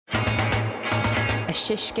a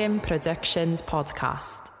Shishkin Productions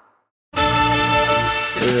podcast.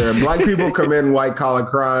 Yeah, black people commit white collar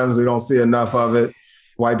crimes. We don't see enough of it.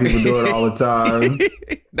 White people do it all the time.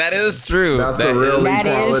 That is true. That's the real equality.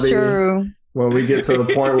 That is true. When we get to the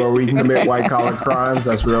point where we commit white collar crimes,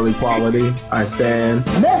 that's real equality. I stand.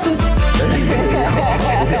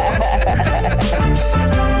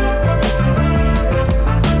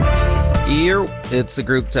 Here, it's the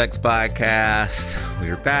Group Text Podcast.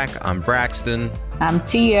 We're back. I'm Braxton. I'm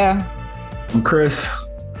Tia. I'm Chris.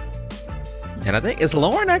 And I think, is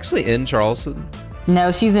Lauren actually in Charleston?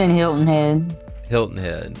 No, she's in Hilton Head. Hilton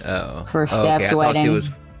Head. Oh. For Steph's okay. I wedding. thought she was.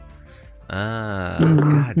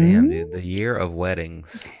 Goddamn, dude. The year of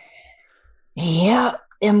weddings. Yep.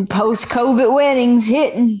 And post-COVID weddings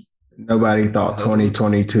hitting. Nobody thought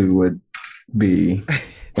 2022 would be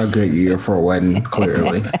a good year for a wedding,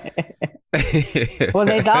 clearly. Well,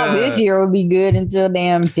 they thought this year would be good until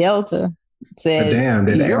damn Delta said. But damn,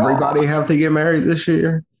 did everybody have to get married this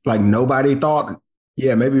year? Like nobody thought,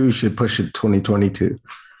 yeah, maybe we should push it 2022.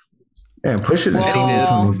 And push it to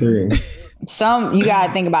 2023. You got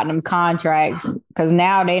to think about them contracts because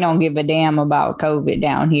now they don't give a damn about COVID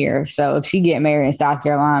down here. So if she get married in South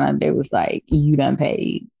Carolina, they was like, you done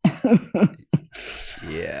paid.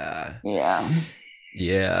 Yeah. Yeah.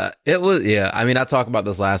 Yeah, it was. Yeah, I mean, I talked about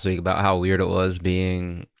this last week about how weird it was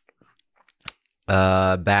being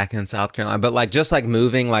back in South Carolina, but like just like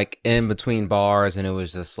moving like in between bars, and it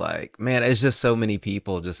was just like, man, it's just so many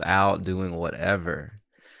people just out doing whatever.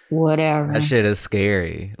 That shit is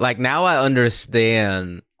scary. Like now I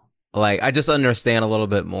understand. Like I just understand a little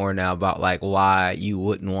bit more now about like why you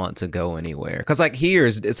wouldn't want to go anywhere. Because like here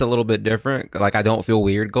it's a little bit different. Like I don't feel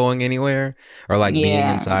weird going anywhere or like being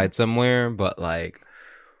inside somewhere. But like,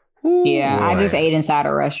 I just ate inside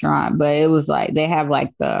a restaurant, but it was like they have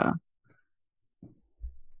like you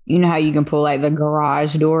know how you can pull like the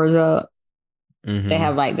garage doors up. Mm-hmm. They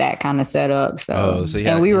have like that kind of setup.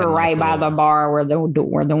 And we were right by the bar where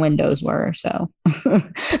the windows were. So,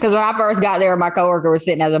 because when I first got there, my coworker was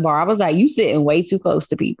sitting at the bar. I was like, "You sitting way too close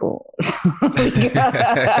to people." I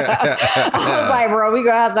was like, "Bro, we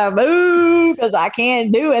gonna have to move because I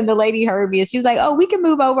can't do it." And the lady heard me, and she was like, "Oh, we can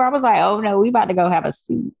move over." I was like, "Oh no, we about to go have a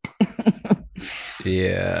seat."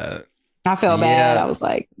 Yeah, I felt bad. I was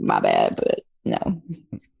like, "My bad," but no.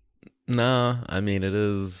 No, I mean, it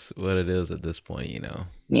is what it is at this point, you know.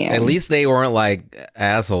 Yeah. At least they weren't like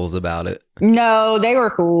assholes about it. No, they were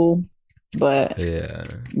cool, but yeah.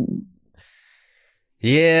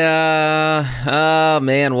 Yeah.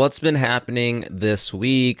 Man, what's been happening this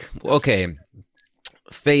week? Okay.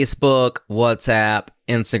 Facebook, WhatsApp,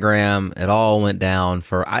 Instagram, it all went down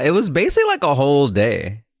it was basically like a whole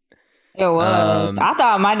day. It was.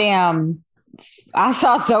 I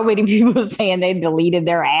saw so many people saying they deleted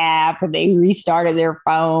their app or they restarted their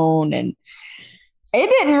phone, and it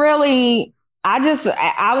didn't really.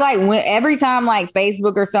 I like when every time like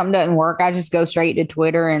Facebook or something doesn't work, I just go straight to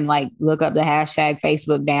Twitter and like look up the hashtag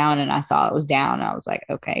Facebook down, and I saw it was down. I was like,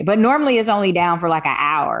 okay, but normally it's only down for like an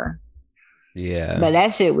hour. Yeah, but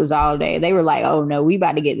that shit was all day. They were like, oh no, we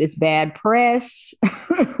about to get this bad press.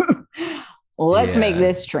 Let's make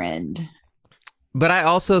this trend. But I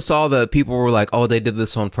also saw that people were like, "Oh, they did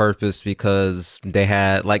this on purpose because they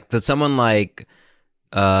had like did someone like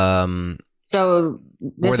was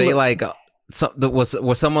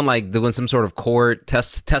someone like doing some sort of court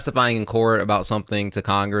testifying in court about something to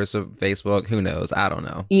Congress or Facebook? Who knows? I don't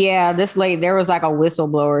know." Yeah, this lady, there was like a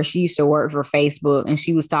whistleblower. She used to work for Facebook, and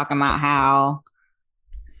she was talking about how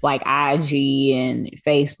like IG and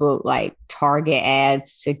Facebook like target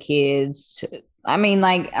ads to kids. I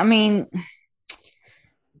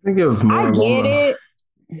think it was more. I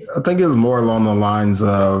think it was more along the lines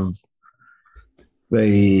of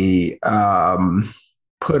they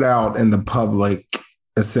put out in the public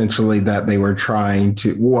essentially that they were trying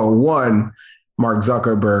to. Well, one, Mark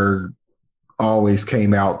Zuckerberg always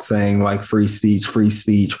came out saying like free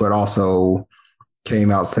speech, but also came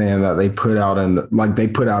out saying that they put out in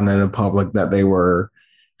the public that they were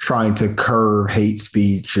trying to curb hate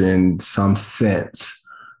speech in some sense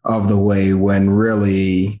of the way, when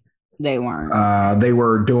really they weren't. They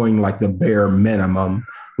were doing like the bare minimum.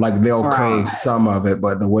 Like they'll curve some of it,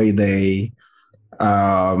 but the way they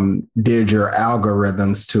did your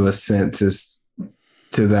algorithms to a sense is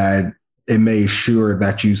to that it made sure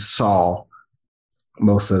that you saw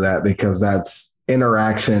most of that, because that's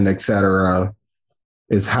interaction, etc.,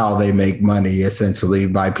 is how they make money essentially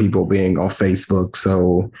by people being on Facebook.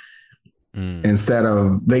 So instead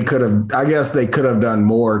of, they could have done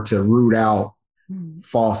more to root out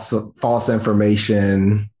false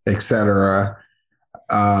information, etc.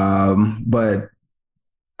 But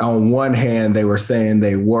on one hand, they were saying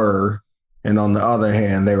they were, and on the other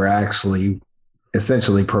hand, they were actually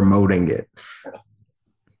essentially promoting it.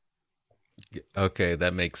 Okay,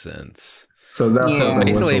 that makes sense. So that's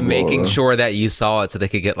basically making sure that you saw it so they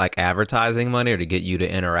could get like advertising money or to get you to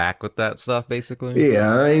interact with that stuff, basically.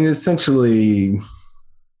 Yeah, I mean, essentially.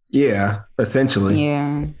 Yeah.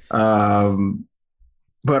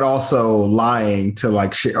 But also lying to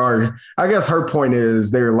like, or I guess her point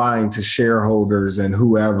is they're lying to shareholders and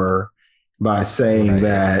whoever by saying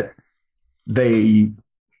that they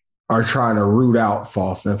are trying to root out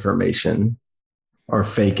false information or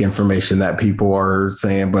fake information that people are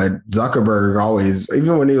saying. But Zuckerberg always,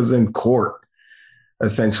 even when he was in court,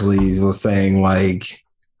 essentially he was saying like,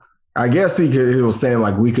 I guess he was saying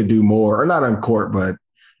like we could do more, or not in court, but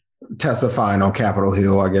testifying on Capitol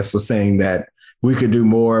Hill, I guess, was saying that we could do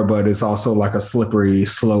more, but it's also like a slippery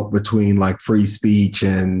slope between like free speech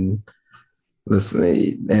and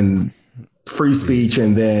free speech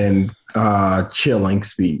and then chilling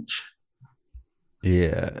speech.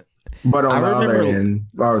 Yeah. But on the other end,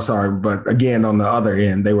 but again, on the other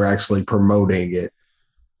end, they were actually promoting it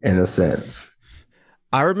in a sense.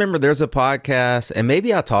 I remember there's a podcast, and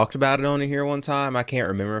maybe I talked about it on here one time. I can't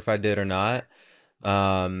remember if I did or not.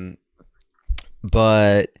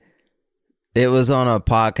 But it was on a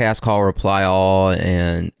podcast called Reply All,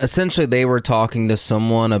 and essentially they were talking to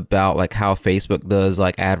someone about like how Facebook does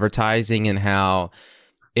like advertising and how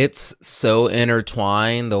it's so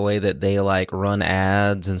intertwined the way that they like run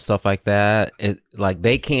ads and stuff like that. It like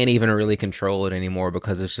they can't even really control it anymore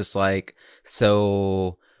because it's just like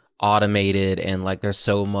so automated and like there's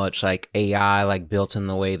so much like AI like built in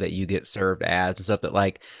the way that you get served ads and stuff that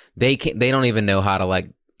like they don't even know how to like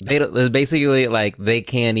basically like they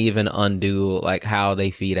can't even undo like how they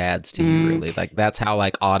feed ads to you really. Like that's how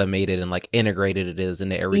like automated and like integrated it is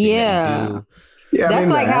into everything that you do. Yeah, that's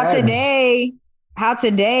like how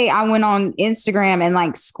today I went on Instagram and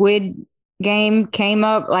like Squid Game came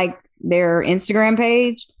up like their Instagram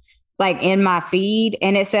page like in my feed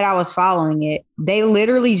and it said I was following it. They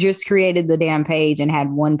literally just created the damn page and had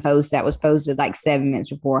one post that was posted like 7 minutes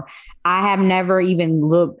before. I have never even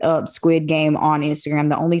looked up Squid Game on Instagram.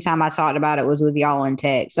 The only time I talked about it was with y'all in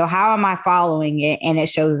text. So how am I following it and it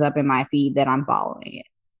shows up in my feed that I'm following it?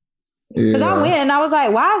 Because I went and I was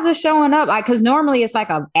like, why is this showing up? Like, because normally it's like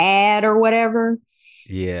an ad or whatever.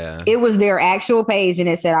 Yeah. It was their actual page and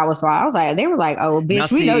it said I was following. I was like, they were like, oh,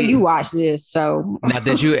 bitch, we know you watch this. So now,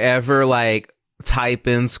 did you ever like type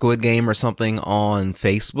in Squid Game or something on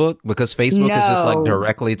Facebook? Because Facebook is just like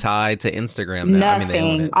directly tied to Instagram now.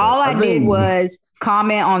 Nothing. All I did was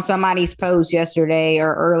comment on somebody's post yesterday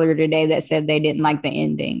or earlier today that said they didn't like the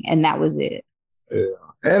ending. And that was it. Yeah.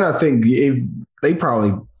 And I think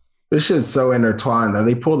this shit's so intertwined that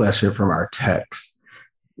they pull that shit from our text.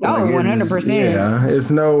 Oh, 100%. Yeah. It's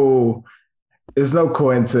no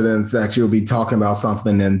coincidence that you'll be talking about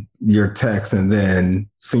something in your text and then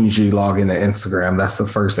as soon as you log into Instagram, that's the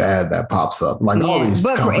first ad that pops up. Like all these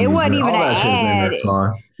companies, it wasn't even all an that shit's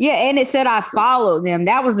ad. Yeah, and it said I followed them.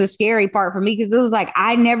 That was the scary part for me because it was like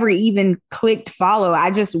I never even clicked follow. I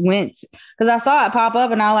just went because I saw it pop up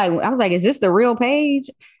and I was like, is this the real page?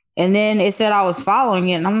 And then it said I was following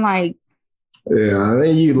it, and I'm like, yeah,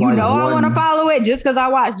 then I want to follow it just because I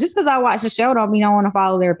watch the show. Don't mean I want to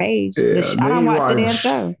follow their page. Yeah, I don't watch the damn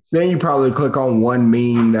show. Then you probably click on one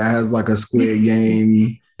meme that has like a Squid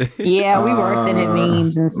Game. Yeah, we were sending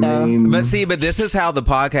memes and stuff. But this is how the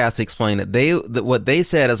podcast explained it. What they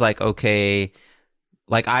said is like, okay,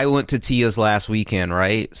 like I went to Tia's last weekend,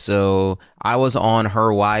 right? So I was on her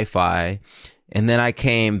Wi-Fi, and then I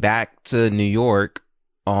came back to New York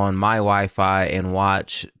on my Wi-Fi and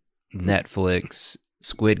watched Netflix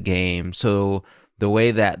Squid Game. So the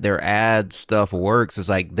way that their ad stuff works is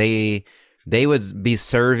like they would be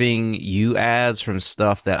serving you ads from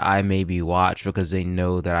stuff that I maybe watch because they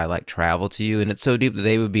know that I like travel to you, and it's so deep that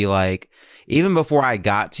they would be like, even before I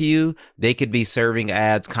got to you, they could be serving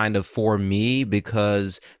ads kind of for me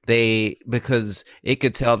because it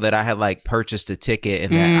could tell that I had like purchased a ticket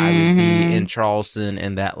and that I would be in Charleston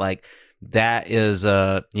and that like that is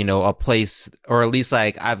a place, or at least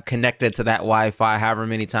like I've connected to that Wi-Fi however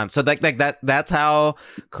many times. So like that's how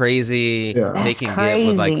crazy they can get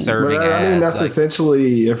with like serving ads. I mean, that's like,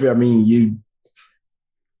 essentially you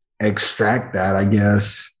extract that, I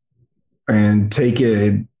guess, and take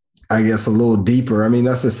it, I guess, a little deeper. I mean,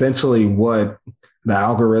 that's essentially what the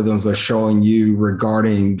algorithms are showing you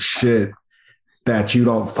regarding shit that you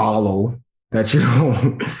don't follow, that you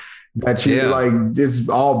don't. That you like, it's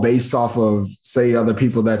all based off of, say, other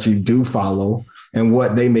people that you do follow and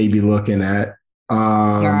what they may be looking at.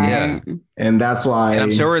 Yeah. And that's why. And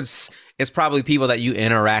I'm sure it's probably people that you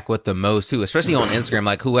interact with the most too, especially on Instagram,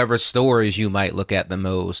 like whoever's stories you might look at the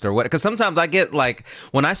most or what. Because sometimes I get like,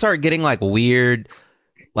 when I start getting like weird,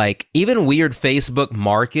 like even weird Facebook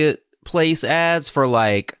marketplace ads for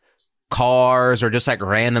like cars or just like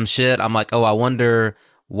random shit, I'm like, oh, I wonder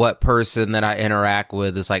what person that I interact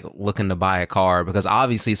with is like looking to buy a car, because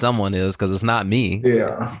obviously someone is, because it's not me.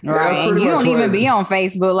 Yeah. Right. And you don't even be on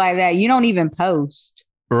Facebook like that. You don't even post.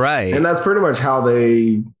 Right. And that's pretty much how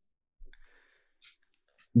they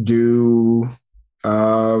do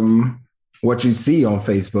what you see on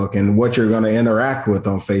Facebook and what you're going to interact with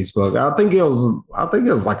on Facebook. I think it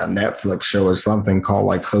was like a Netflix show or something called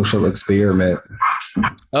like Social Experiment.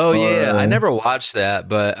 Oh yeah, I never watched that,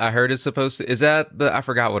 but I heard it's supposed to. Is that I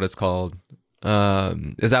forgot what it's called.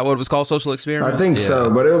 Is that what it was called? Social Experiment? I think so,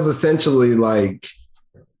 but it was essentially like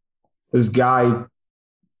this guy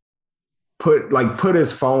put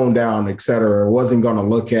his phone down, etc. Wasn't going to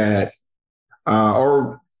look at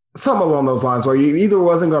or something along those lines, where you either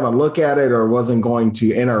wasn't going to look at it or wasn't going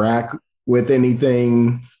to interact with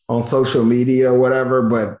anything on social media or whatever,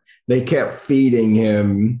 but they kept feeding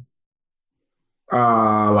him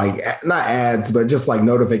like not ads, but just like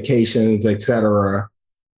notifications, etc.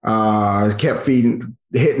 Kept hitting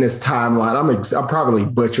his timeline. I'm probably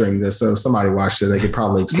butchering this, so if somebody watched it, they could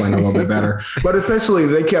probably explain a little bit better. But essentially,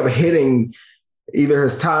 they kept hitting either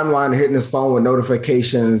his timeline or hitting his phone with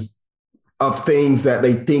notifications of things that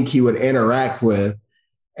they think he would interact with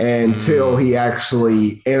until he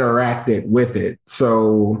actually interacted with it.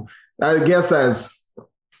 So I guess that's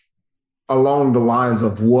along the lines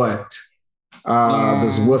of what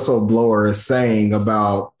this whistleblower is saying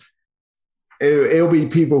about it'll be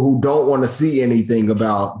people who don't want to see anything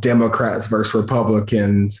about Democrats versus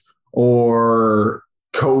Republicans or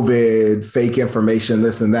COVID, fake information,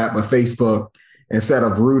 this and that. But Facebook, instead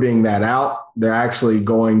of rooting that out, they're actually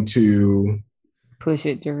going to push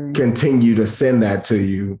it through, continue to send that to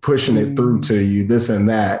you, pushing it through to you, this and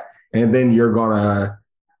that. And then you're going to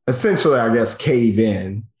essentially, I guess, cave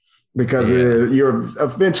in because you're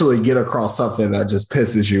eventually get across something that just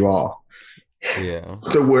pisses you off. Yeah.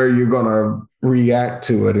 To where you're going to react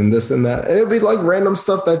to it and this and that. And it'll be like random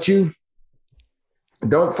stuff that you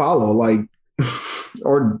don't follow, like,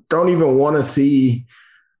 or don't even want to see.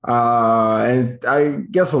 And I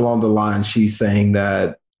guess along the line, she's saying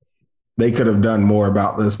that they could have done more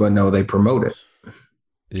about this, but no, they promote it.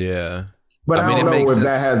 Yeah. But I don't know if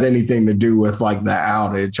that has anything to do with like the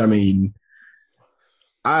outage. I mean,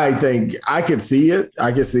 I think I could see it.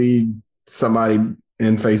 I could see somebody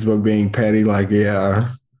in Facebook being petty, like, yeah.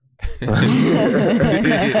 Now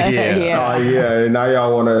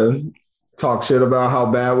y'all want to talk shit about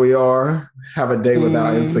how bad we are. Have a day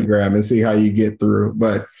without Instagram and see how you get through.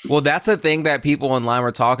 But that's a thing that people online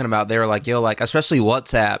were talking about. They were like, yo, like, especially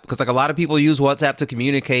WhatsApp, because like a lot of people use WhatsApp to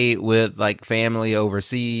communicate with like family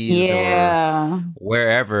overseas or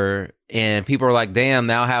wherever. And people are like, damn,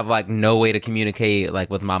 now I have like no way to communicate like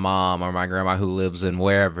with my mom or my grandma who lives in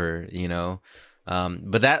wherever, you know.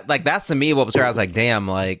 But that's to me what was there. I was like, damn,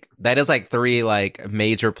 like that is like 3 like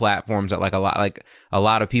major platforms that like a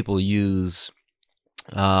lot of people use.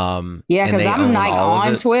 Because I'm like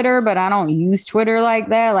on Twitter, but I don't use Twitter like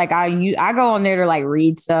that. Like I go on there to like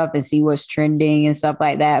read stuff and see what's trending and stuff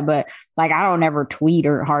like that. But like I don't ever tweet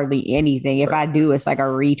or hardly anything. If I do, it's like a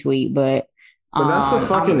retweet. But that's a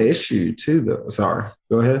fucking issue too, though. Sorry,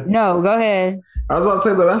 go ahead. No, go ahead. I was about to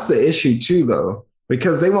say, but that's the issue too, though.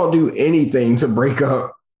 Because they won't do anything to break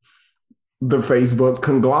up the Facebook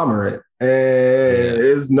conglomerate. And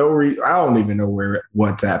there's no reason. I don't even know where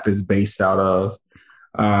WhatsApp is based out of.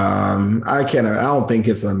 I don't think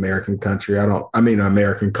it's an American country.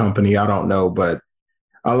 American company. I don't know, but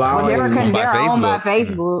they're owned by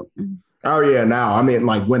Facebook. Oh yeah. Now, I mean,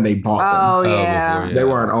 like when they bought them. Oh yeah. They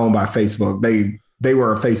weren't owned by Facebook. They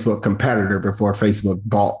were a Facebook competitor before Facebook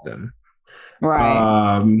bought them.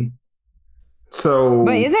 Right. So,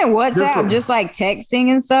 but isn't WhatsApp just like texting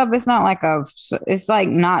and stuff? It's not like it's like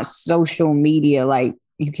not social media. Like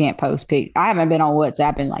you can't post pictures. I haven't been on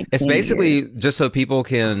WhatsApp in like. It's basically just so people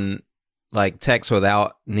can like text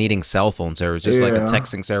without needing cell phone service, just like a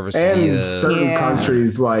texting service. And certain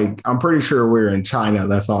countries, like I'm pretty sure we're in China.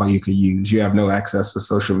 That's all you could use. You have no access to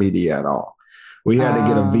social media at all. We had to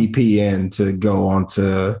get a VPN to go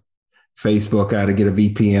onto Facebook. I had to get a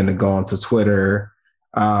VPN to go onto Twitter.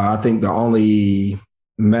 I think the only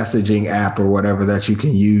messaging app or whatever that you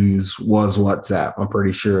can use was WhatsApp. I'm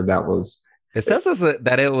pretty sure that was. It says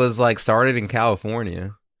that it was like started in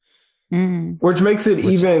California. Which makes it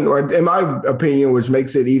even, or in my opinion, which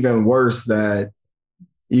makes it even worse that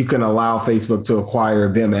you can allow Facebook to acquire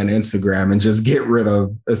them and Instagram and just get rid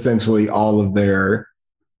of essentially all of their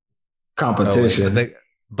competition.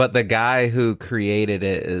 But the guy who created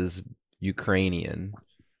it is Ukrainian,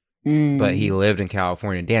 but he lived in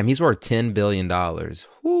California. Damn, he's worth $10 billion.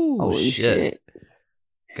 Holy shit.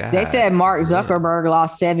 God, they said Mark Zuckerberg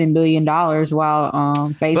lost $7 billion while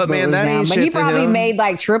Facebook was down. But he probably made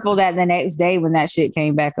like triple that the next day when that shit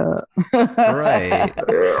came back up. Right.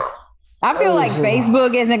 I feel like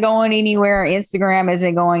Facebook isn't going anywhere. Instagram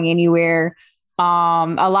isn't going anywhere. A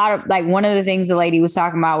lot of like one of the things the lady was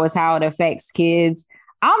talking about was how it affects kids.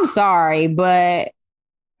 I'm sorry, but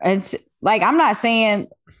it's like, I'm not saying,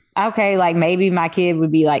 okay, like maybe my kid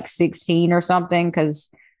would be like 16 or something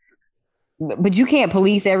but you can't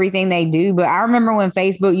police everything they do. But I remember when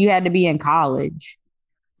Facebook, you had to be in college.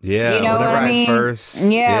 Yeah. You know what I mean?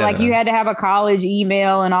 Like you had to have a college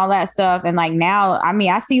email and all that stuff. And like now, I mean,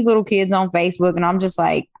 I see little kids on Facebook and I'm just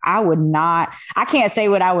like, I can't say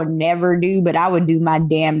what I would never do, but I would do my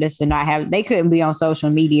damnedest to not have, they couldn't be on social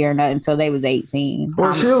media or nothing until they was 18.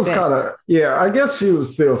 Well, she was kind of, I guess she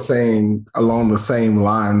was still saying along the same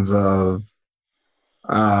lines of,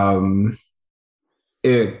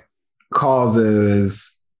 it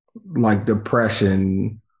causes like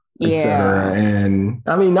depression, etc. And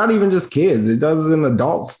I mean, not even just kids, it does in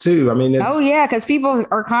adults too. I mean, because people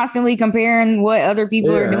are constantly comparing what other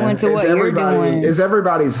people are doing to what you're doing. It's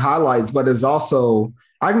everybody's highlights, but it's also,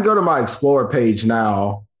 I can go to my Explore page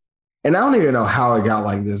now and I don't even know how it got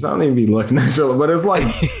like this. I don't even be looking at it, but it's like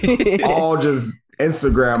all just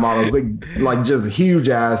Instagram models, big, like just huge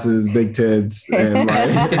asses, big tits, and like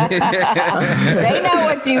they know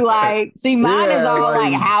what you like. See, mine is all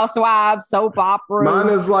like housewives, soap operas. Mine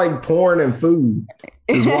is like porn and food.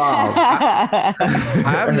 It's wild.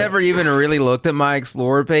 I've never even really looked at my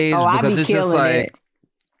Explorer page because it's just like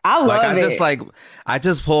I love it. I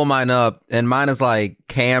just pull mine up, and mine is like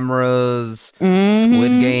cameras,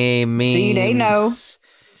 Squid Game memes. See, they know.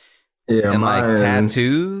 Yeah, and like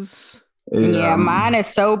tattoos. Yeah, mine is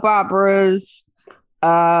soap operas,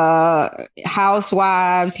 housewives,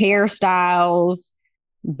 hairstyles,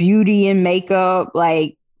 beauty and makeup,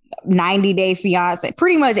 like 90 Day Fiance.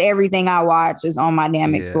 Pretty much everything I watch is on my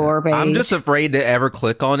damn Explorer page. I'm just afraid to ever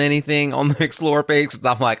click on anything on the Explorer page because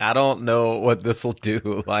I'm like, I don't know what this will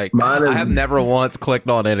do. Like, I have never once clicked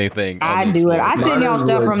on anything. I do it. I send y'all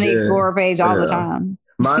stuff from the Explorer page all the time.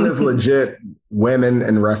 Mine is legit women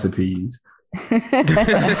and recipes. Like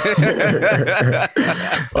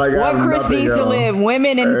what Chris needs to live,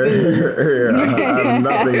 women and food. I have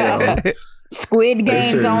nothing else. Squid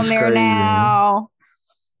Game's on there crazy. Now.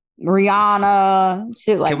 Rihanna,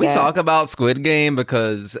 shit like that. Can we talk about Squid Game?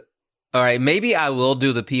 Because, all right, maybe I will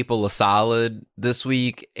do the people a solid this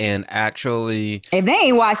week and actually, if they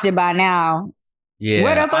ain't watched it by now, yeah,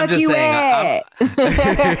 where the fuck you at?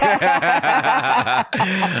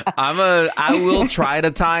 I will try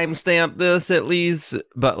to timestamp this at least,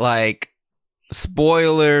 but like,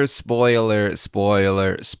 spoilers.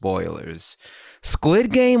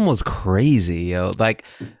 Squid Game was crazy, yo. Like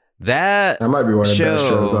that might be one of the best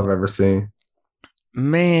shows I've ever seen.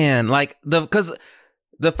 Man, like because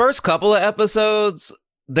the first couple of episodes,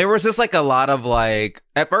 there was just like a lot of like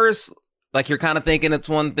at first. Like you're kind of thinking it's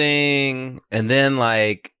one thing, and then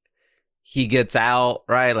like he gets out,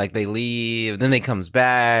 right? Like they leave, then they comes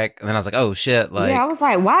back, and then I was like, oh shit! Like I was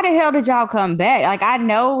like, why the hell did y'all come back? Like I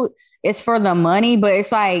know it's for the money, but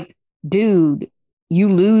it's like, dude, you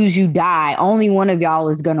lose, you die. Only one of y'all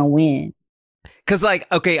is gonna win. Cause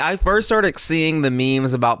like, okay, I first started seeing the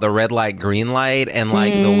memes about the red light, green light, and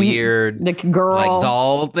like the weird girl like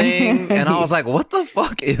doll thing, and I was like, "What the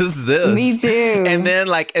fuck is this?" Me too. And then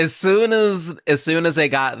like as soon as they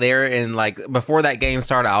got there, and like before that game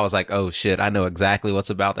started, I was like, "Oh shit, I know exactly what's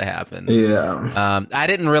about to happen." Yeah. I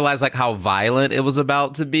didn't realize like how violent it was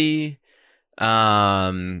about to be.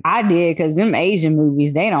 I did because them Asian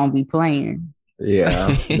movies they don't be playing.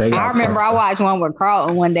 Yeah. I remember I watched one with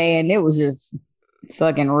Carlton one day, and it was just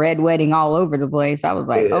fucking red wedding all over the place. I was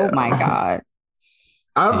like, oh my God.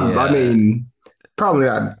 I mean, probably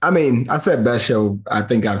not. I mean, I said best show I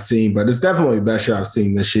think I've seen, but it's definitely the best show I've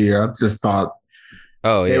seen this year. I just thought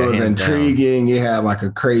it was intriguing. It had like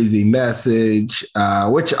a crazy message,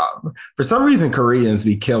 which for some reason Koreans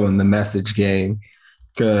be killing the message game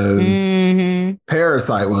because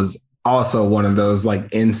Parasite was also one of those like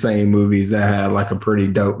insane movies that had like a pretty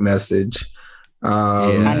dope message.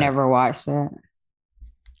 I never watched that.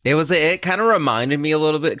 It kind of reminded me a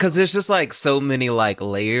little bit because there's just like so many like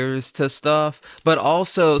layers to stuff, but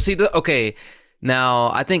also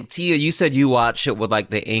now I think Tia, you said you watched it with like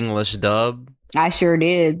the English dub. I sure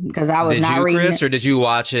did because I was not reading. Chris, or did you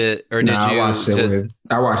watch it, or did you?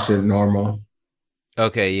 I watched it normal.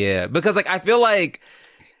 Okay, yeah, because like I feel like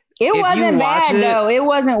it wasn't bad though. It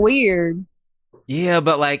wasn't weird. Yeah,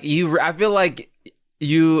 but like I feel like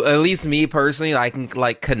you, at least me personally, I can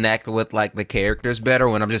like connect with like the characters better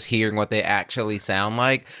when I'm just hearing what they actually sound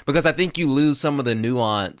like, because I think you lose some of the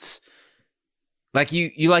nuance. Like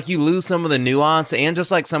you lose some of the nuance and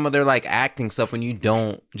just like some of their like acting stuff when you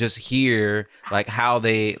don't just hear like how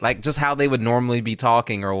they would normally be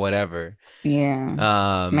talking or whatever.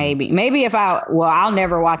 Yeah. Maybe if I'll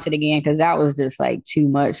never watch it again because that was just like too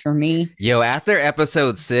much for me. Yo, after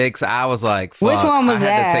episode 6, I was like, fuck, which one was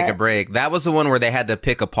that? I had to take a break. That was the one where they had to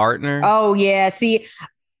pick a partner. Oh yeah. See,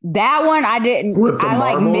 that one I didn't. With the marbles?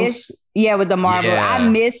 Like miss. Yeah, with the marble. Yeah. I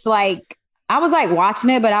miss like. I was like watching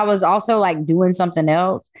it, but I was also like doing something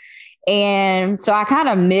else. And so I kind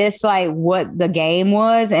of missed like what the game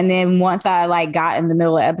was. And then once I like got in the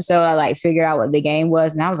middle of the episode, I like figured out what the game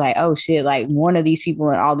was. And I was like, oh shit, like one of these people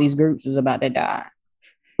in all these groups is about to die.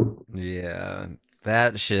 Yeah,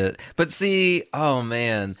 that shit. But see, oh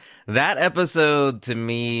man, that episode to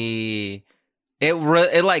me, it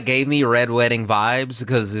like gave me Red Wedding vibes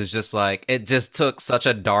because it's just like, it just took such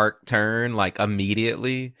a dark turn like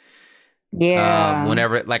immediately. Yeah.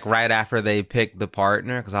 Whenever, like right after they picked the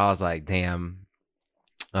partner, because I was like, damn.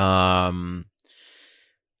 I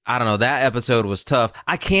don't know. That episode was tough.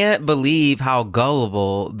 I can't believe how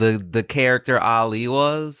gullible the character Ali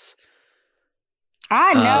was.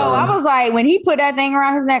 I know. I was like, when he put that thing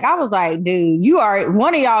around his neck, I was like, dude,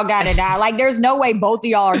 one of y'all got to die. Like, there's no way both of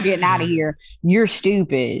y'all are getting out of here. You're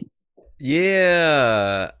stupid.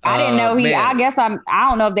 Yeah. I didn't know I guess I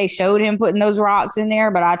don't know if they showed him putting those rocks in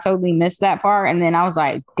there, but I totally missed that part. And then I was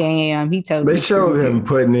like, damn, he totally. They showed him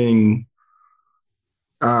putting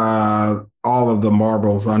all of the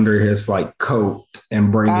marbles under his like coat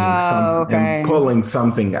and bringing and pulling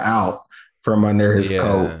something out from under his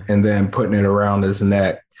coat and then putting it around his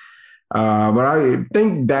neck. But I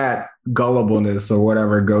think that gullibleness or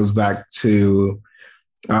whatever goes back to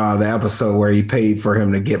the episode where he paid for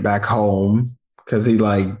him to get back home because he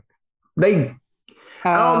like I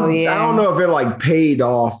don't know if it like paid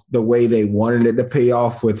off the way they wanted it to pay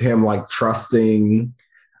off with him like trusting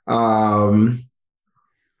that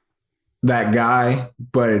guy,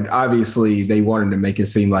 but obviously they wanted to make it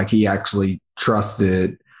seem like he actually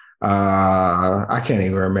trusted I can't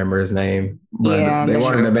even remember his name, but they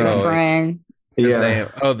wanted to make it friend. Name.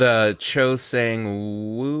 Oh, the Cho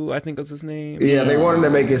Sang Woo, I think was his name. Yeah, they wanted to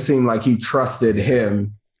make it seem like he trusted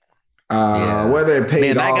him. Whether it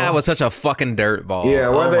paid off. That guy was such a fucking dirtball. Yeah,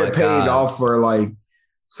 whether it paid off for like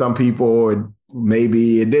some people,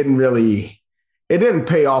 maybe it didn't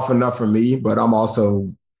pay off enough for me, but I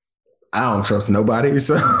don't trust nobody.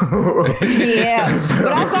 So yeah.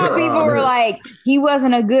 But I saw people were like, he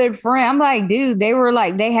wasn't a good friend. I'm like, dude, they were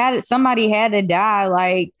like, somebody had to die.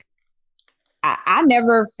 Like, I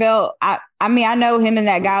never felt, I mean, I know him and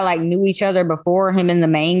that guy like knew each other before, him and the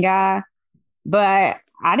main guy, but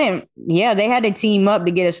they had to team up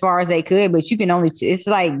to get as far as they could, but you can only, it's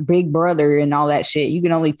like Big Brother and all that shit. You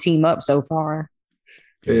can only team up so far.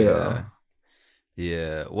 Yeah.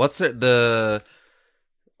 Yeah. What's it,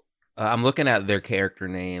 I'm looking at their character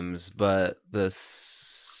names, but the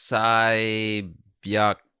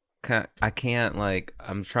Byak, I can't like,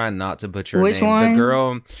 I'm trying not to butcher her name. Which one? The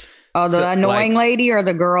girl. Oh, the annoying lady or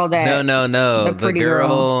the girl that? No. The pretty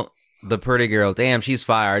girl. The pretty girl. Damn, she's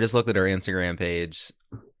fire. I just looked at her Instagram page.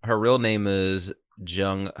 Her real name is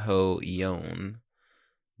Jung Ho Yeon.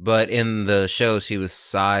 But in the show, she was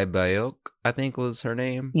Sai Bayok, I think was her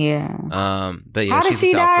name. Yeah. But yeah, how did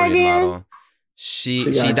she die again? Model. She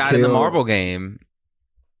died in the marble game.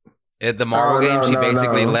 At the marble game, she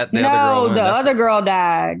basically let the other girl win. No, the other girl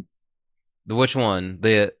died. Which one?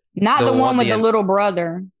 Not the one with the little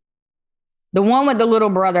brother. The one with the little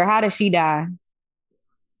brother. How did she die?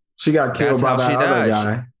 She got killed by that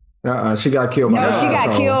other guy. She got killed by she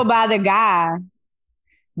got killed by the guy.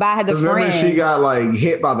 By the friend. She got like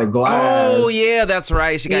hit by the glass. Oh yeah, that's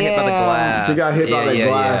right. She got hit by the glass. She got hit by the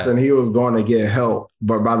glass and he was going to get help.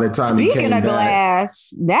 But by the time he came back. Speaking of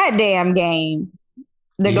glass, that damn game.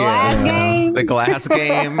 The glass game? The glass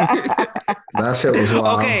game. That shit was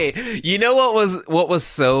wild. Okay, you know what was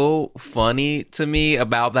so funny to me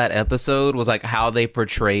about that episode was like how they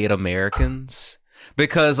portrayed Americans.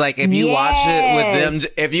 because like if you watch it with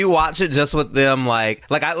them, if you watch it just with them, like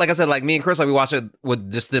I said, like me and Chris, like we watch it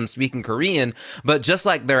with just them speaking Korean, but just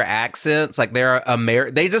like their accents, like they're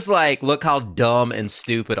they just like look how dumb and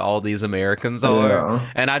stupid all these Americans are,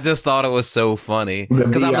 and I just thought it was so funny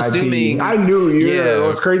because I'm assuming I knew It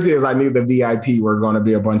was crazy as I knew the VIP were going to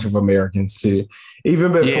be a bunch of Americans too,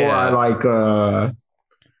 even before I like.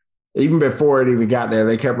 Even before it even got there,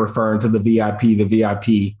 they kept referring to the VIP, the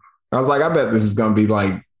VIP. I was like, I bet this is going to be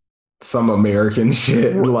like some American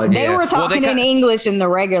shit. Like they were talking in English in the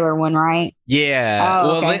regular one, right? Yeah.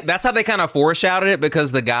 Well, that's how they kind of foreshadowed it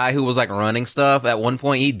because the guy who was like running stuff at one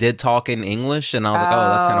point, he did talk in English. And I was like, oh,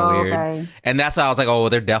 that's kind of weird. Okay. And that's how I was like, oh,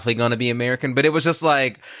 they're definitely going to be American. But it was just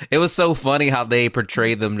like, it was so funny how they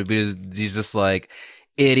portrayed them to be just like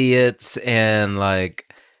idiots and like,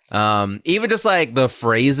 even just like the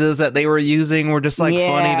phrases that they were using were just like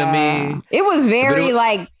funny to me. It was very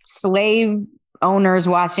like slave owners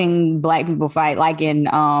watching black people fight, like in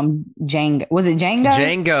Django. Was it Django?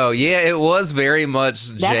 Django, yeah, it was very much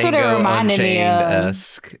That's Django what it reminded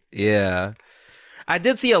Unchained-esque. Yeah, I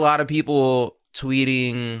did see a lot of people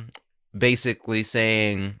tweeting, basically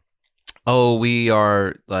saying, "Oh, we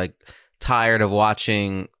are like tired of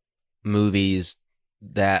watching movies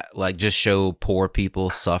that like just show poor people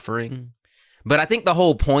suffering." But I think the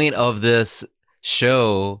whole point of this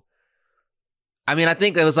show, I mean, I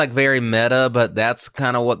think it was like very meta, but that's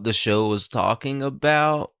kind of what the show was talking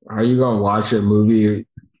about. Are you gonna watch a movie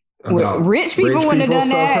about rich people wouldn't have done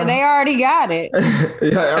that? They already got it.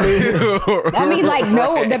 Yeah, I mean, like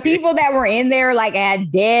the people that were in there like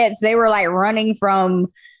had debts. They were like running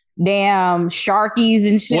from damn sharkies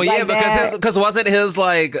and shit. Well, yeah, like because wasn't his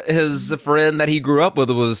like his friend that he grew up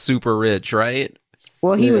with was super rich, right?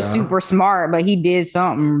 Well, he was super smart, but he did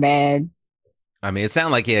something bad. I mean, it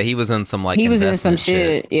sounded like he was in some like he was in some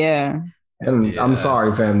shit. Yeah. And I'm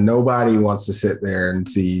sorry, fam. Nobody wants to sit there and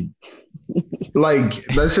see. Like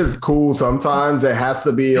that's just cool. Sometimes it has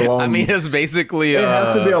to be along. I mean, it's basically it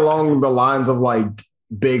has to be along the lines of like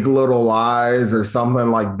Big Little Lies or something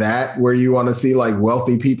like that, where you want to see like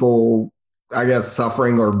wealthy people, I guess,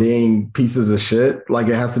 suffering or being pieces of shit. Like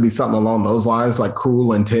it has to be something along those lines, like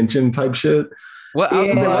Cruel Intention type shit. What? I was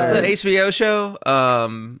gonna say, what's the HBO show?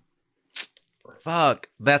 Fuck,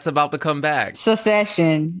 that's about to come back.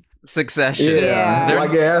 Succession. Yeah.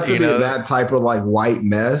 Like it has to be that type of like white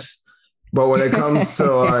mess. But when it comes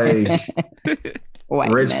to like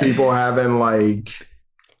rich people having like,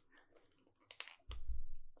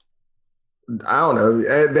 I don't know.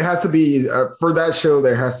 There has to be for that show.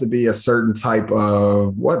 There has to be a certain type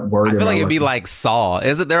of what word? I feel like it'd be like Saw.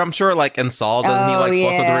 Is it there? I'm sure. Like in Saw, doesn't he like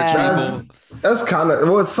fuck with the rich people? That's kind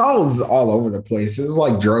of Saul's all over the place. It's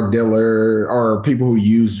like drug dealer or people who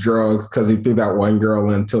use drugs because he threw that one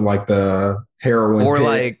girl into like the heroin or pit.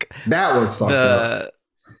 Like that was fucked up.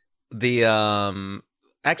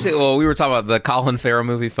 Actually, well, we were talking about the Colin Farrell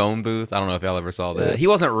movie Phone Booth. I don't know if y'all ever saw that. He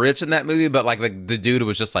wasn't rich in that movie, but like the dude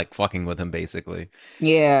was just like fucking with him basically.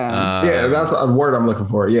 Yeah. Yeah, that's a word I'm looking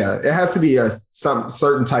for. Yeah, it has to be some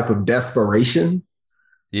certain type of desperation.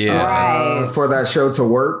 Yeah. For that show to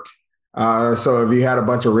work. So if you had a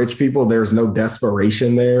bunch of rich people, there's no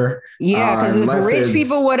desperation there. Yeah, because if rich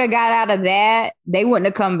people would have got out of that, they wouldn't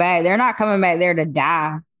have come back. They're not coming back there to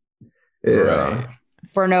die. Yeah. Right.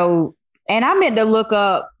 For no, and I meant to look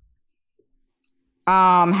up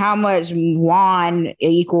how much won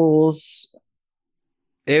equals.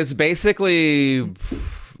 It's basically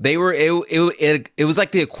it was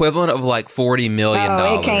like the equivalent of like $40 million.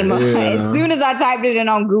 It came up as soon as I typed it in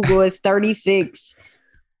on Google. It's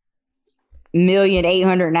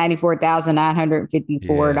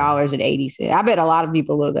 $36,894,954.80. I bet a lot of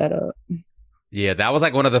people look that up. Yeah, that was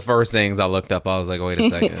like one of the first things I looked up. I was like, wait a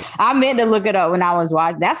second. I meant to look it up when I was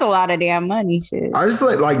watching. That's a lot of damn money, shit. I just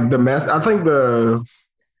like the mess. I think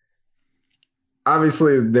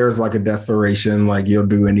obviously there's like a desperation, like you'll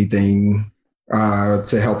do anything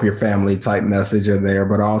to help your family type message in there.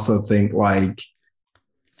 But I also think like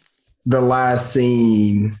the last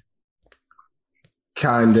scene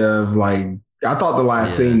kind of like, I thought the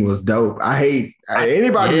last scene was dope. I hate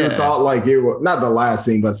anybody who thought like it was not the last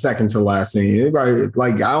scene, but second to last scene. Anybody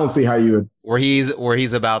like, I don't see how you would. Where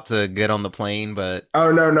he's about to get on the plane, but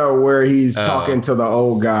no, where he's talking to the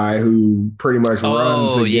old guy who pretty much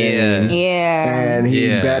runs the game. And he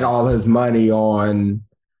bet all his money on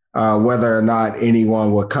whether or not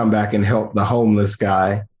anyone would come back and help the homeless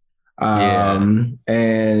guy. And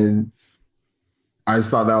I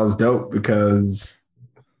just thought that was dope because,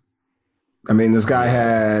 I mean, this guy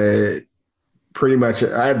had pretty much,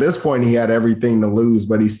 at this point, he had everything to lose,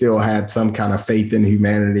 but he still had some kind of faith in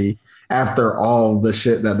humanity. after all the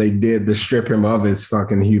shit that they did to strip him of his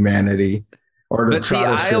fucking humanity, or to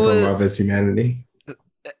try to strip him of his humanity.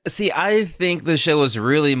 See, I think the show was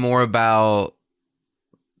really more about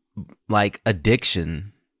like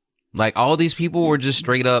addiction. Like all these people were just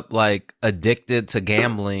straight up like addicted to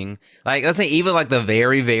gambling. Like let's say even like the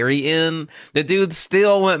very, very end, the dude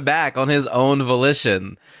still went back on his own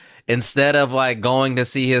volition instead of like going to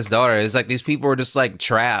see his daughter. It's like these people were just like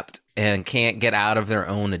trapped and can't get out of their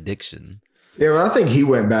own addiction. Yeah, well, I think he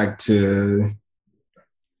went back to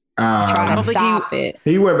try to stop it.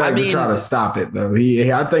 He went back to try to stop it though.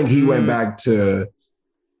 I think he went back to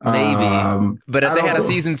maybe. But if they had a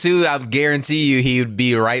season 2, I guarantee you he would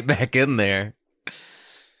be right back in there.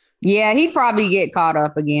 Yeah, he'd probably get caught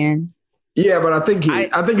up again. Yeah, but I think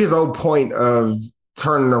his whole point of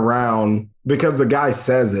turning around, because the guy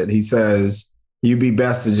says it, he says you'd be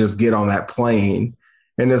best to just get on that plane.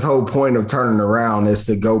 And his whole point of turning around is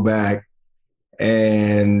to go back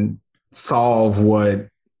and go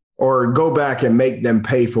back and make them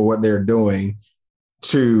pay for what they're doing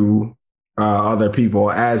to other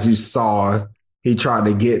people. As you saw, he tried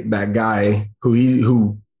to get that guy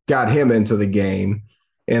who got him into the game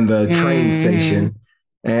in the train station,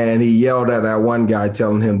 and he yelled at that one guy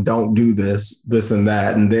telling him, don't do this and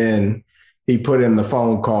that. And then he put in the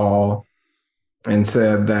phone call and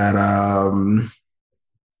said that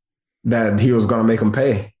that he was going to make him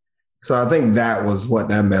pay. So I think that was what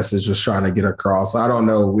that message was trying to get across. I don't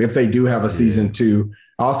know if they do have a season 2.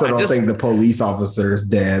 I also don't think the police officer is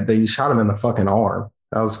dead. They shot him in the fucking arm.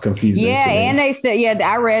 That was confusing. Yeah, and they said,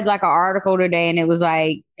 I read like an article today, and it was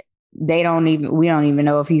like we don't even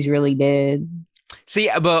know if he's really dead. See,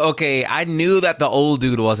 but okay, I knew that the old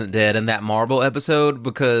dude wasn't dead in that Marble episode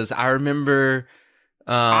because I remember.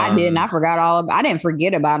 I didn't. I forgot I didn't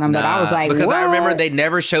forget about him, but I was like, because what? I remember they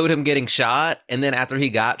never showed him getting shot, and then after he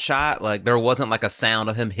got shot, like there wasn't like a sound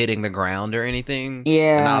of him hitting the ground or anything.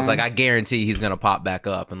 Yeah, and I was like, I guarantee he's gonna pop back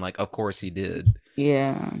up, and like, of course he did.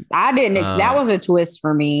 Yeah, I didn't. That was a twist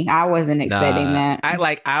for me. I wasn't expecting that.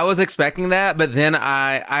 I was expecting that, but then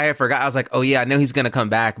I forgot. I was like, oh yeah, I know he's gonna come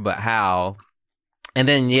back, but how? And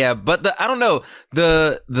then but I don't know.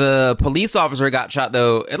 The police officer got shot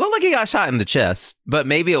though. It looked like he got shot in the chest, but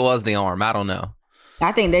maybe it was the arm. I don't know.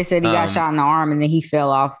 I think they said he got shot in the arm and then he fell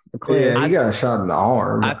off the cliff. Yeah, he got shot in the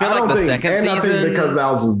arm. I feel like the second season, I think because that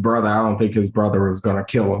was his brother, I don't think his brother was going to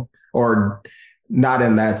kill him, or not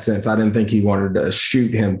in that sense. I didn't think he wanted to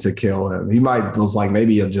shoot him to kill him. He was like,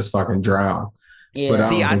 maybe he'll just fucking drown. Yeah. But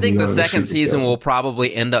I think the second season will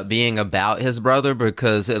probably end up being about his brother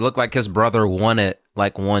because it looked like his brother won it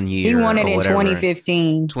like 1 year. He won it in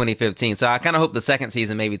 2015. 2015. So I kind of hope the second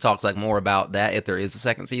season maybe talks like more about that if there is a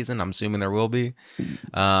second season. I'm assuming there will be.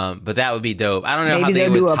 But that would be dope. I don't know maybe how they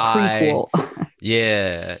would do tie. A prequel.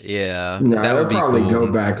 Yeah. No, that would probably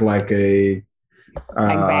go back like a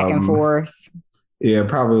back and forth. Yeah,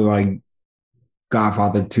 probably like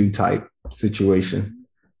Godfather 2 type situation.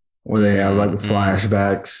 Where they have like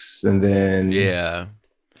flashbacks and then I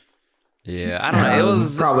don't know. It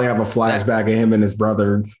was probably have a flashback of him and his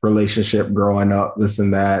brother relationship growing up, this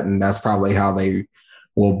and that, and that's probably how they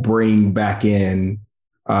will bring back in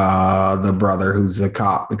the brother who's a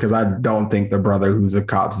cop, because I don't think the brother who's a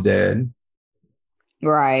cop's dead.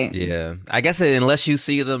 Right. Yeah. I guess unless you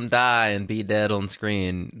see them die and be dead on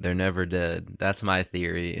screen, they're never dead. That's my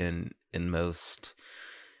theory in most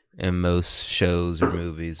shows or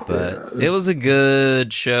movies, but it was a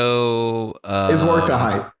good show. It's worth the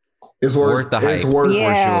hype. It's worth the hype. It's worth for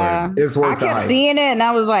sure. It's worth the hype. I kept seeing it and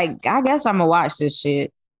I was like, I guess I'm gonna watch this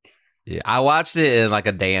shit. Yeah, I watched it in like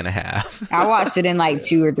a day and a half. I watched it in like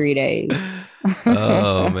 2 or 3 days.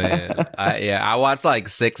 Oh man. I watched like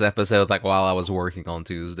 6 episodes like while I was working on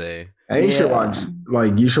Tuesday. And you should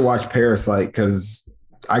watch Parasite, because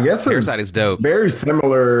I guess Parasite is dope. Very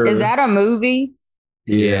similar. Is that a movie?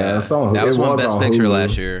 Yeah, that was one Best Picture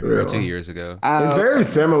last year or 2 years ago. It's very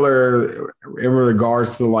similar in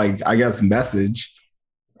regards to like, I guess, message.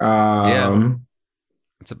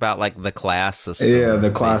 It's about like the class system. Yeah, the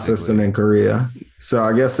class system in Korea. So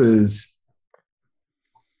I guess it's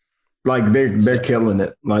like they're killing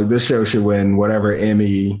it. Like this show should win whatever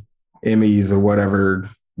Emmys or whatever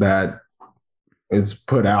that is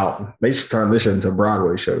put out. They should turn this shit into a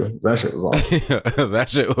Broadway show. That shit was awesome. That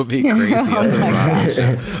shit would be crazy as a Broadway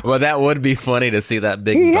show. Well, that would be funny to see that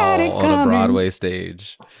big doll on a Broadway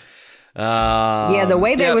stage. The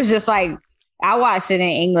way they was just like, I watched it in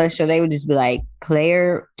English, so they would just be like,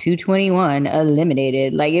 player 221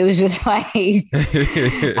 eliminated. Like, it was just like,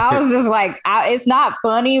 I was just like, it's not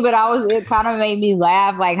funny, but it kind of made me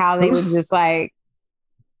laugh, like how they was just like,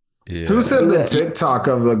 Yeah. Who said the TikTok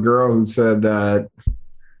of the girl who said that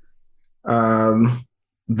the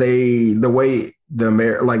way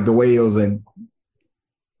it was in,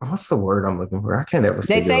 what's the word I'm looking for? I can't ever.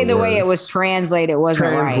 They say the way it was translated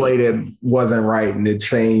wasn't right, and it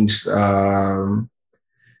changed. I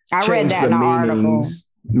read that in the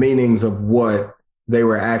meanings of what they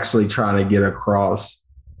were actually trying to get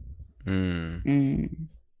across.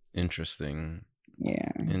 Interesting.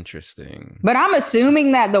 Yeah. Interesting. But I'm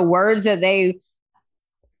assuming that the words that they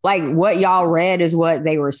like, what y'all read is what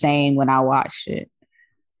they were saying when I watched it.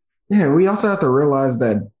 Yeah, we also have to realize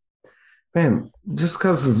that, man, just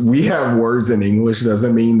because we have words in English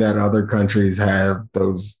doesn't mean that other countries have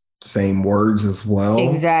those same words as well.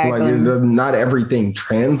 Exactly. Like, not everything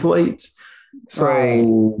translates. So, right.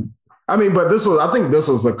 I mean, but I think this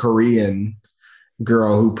was a Korean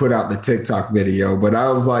girl who put out the TikTok video, but I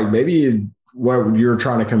was like, maybe what you're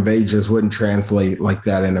trying to convey just wouldn't translate like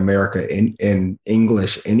that in America in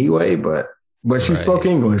English anyway, but she spoke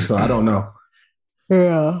English, so I don't know.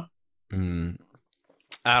 Yeah.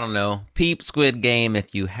 I don't know. Peep Squid Game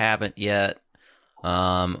if you haven't yet.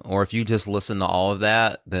 Or if you just listen to all of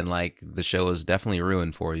that, then like the show is definitely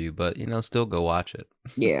ruined for you, but still go watch it.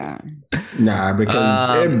 Yeah. Nah,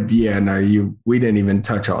 because we didn't even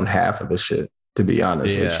touch on half of the shit, to be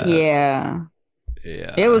honest with you. Yeah.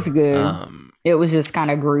 Yeah. It was good. It was just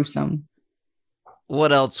kind of gruesome.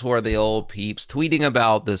 What else were the old peeps tweeting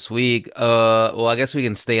about this week? Well, I guess we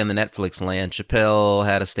can stay in the Netflix land. Chappelle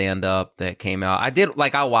had a stand-up that came out. I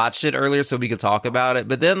watched it earlier so we could talk about it,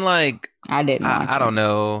 but then I didn't watch I don't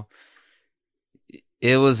know.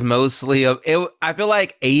 It was mostly I feel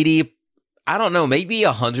like 80, I don't know, maybe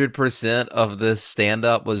 100% of this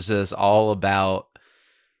stand-up was just all about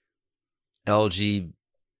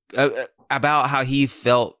about how he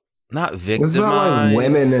felt not victimized. It's not like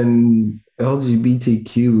women and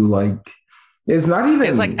LGBTQ, like it's not even.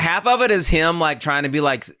 It's like half of it is him like trying to be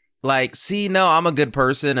like, see, no, I'm a good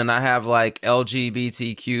person and I have like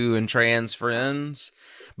LGBTQ and trans friends.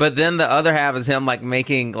 But then the other half is him like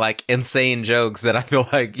making like insane jokes that I feel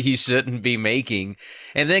like he shouldn't be making.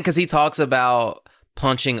 And then because he talks about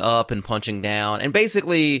punching up and punching down, and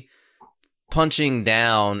basically punching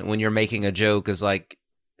down when you're making a joke is like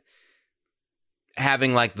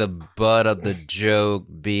having like the butt of the joke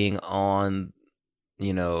being on,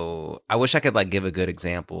 I wish I could like give a good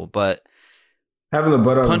example, but having the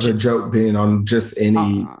butt of the joke being on just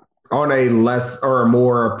any on a less or a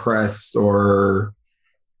more oppressed or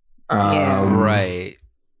right,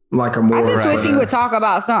 like a more. I just wish he would talk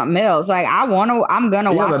about something else. Like I'm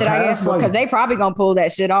gonna watch it, I guess, because they probably gonna pull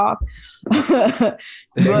that shit off. But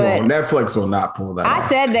Netflix will not pull that off. I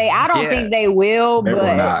said I don't think they will. They but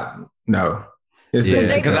will not. No.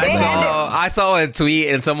 Because I saw a tweet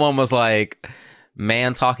and someone was like,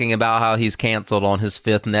 man talking about how he's canceled on his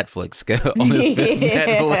fifth Netflix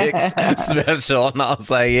special, and I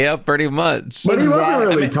was like, yeah, pretty much. But he wasn't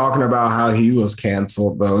really talking about how he was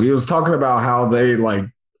canceled, though. He was talking about how they like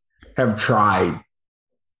have tried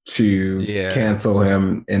to cancel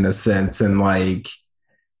him in a sense, and like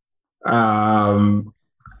I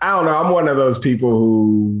don't know, I'm one of those people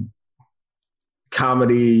who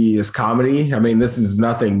comedy is comedy. I mean, this is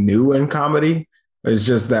nothing new in comedy. It's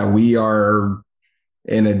just that we are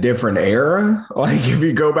in a different era. Like if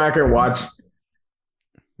you go back and watch.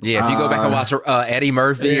 Yeah, if you go back and watch Eddie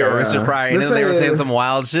Murphy or Richard Pryor, and they were saying some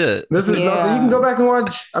wild shit. This is nothing. You can go back and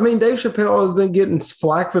watch. I mean, Dave Chappelle has been getting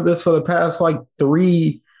flack for this for the past like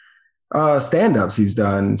 3 stand-ups he's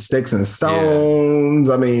done. Sticks and Stones.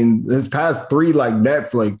 I mean, his past 3 like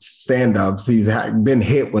Netflix stand-ups, he's been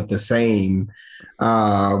hit with the same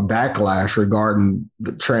backlash regarding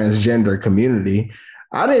the transgender community.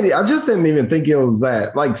 I just didn't even think it was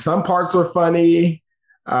that. Like some parts were funny.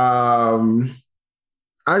 I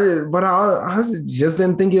just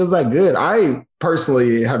didn't think it was that good. I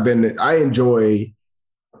personally I enjoy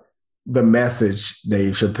the message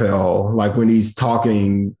Dave Chappelle, like when he's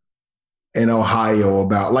talking in Ohio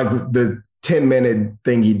about like the 10-minute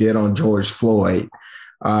thing he did on George Floyd.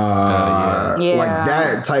 Like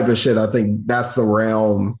that type of shit. I think that's the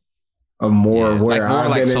realm of more where like more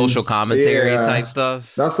like social commentary type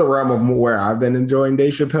stuff. That's the realm of where I've been enjoying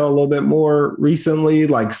Dave Chappelle a little bit more recently.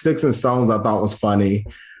 Like Sticks and Stones, I thought was funny.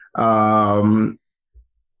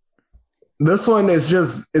 This one is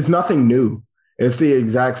it's nothing new. It's the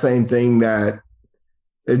exact same thing that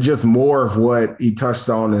it's just more of what he touched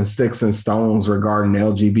on in Sticks and Stones regarding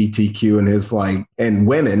LGBTQ and his like, and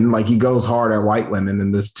women, like he goes hard at white women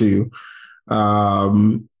in this too. He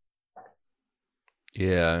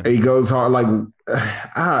goes hard. Like,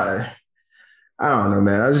 I I don't know,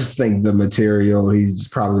 man. I just think the material, he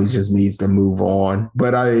probably just needs to move on.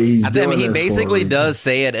 But he basically does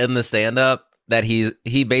say it in the stand-up that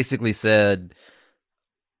he basically said,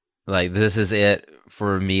 like, this is it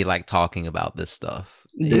for me, like, talking about this stuff.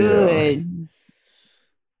 Good.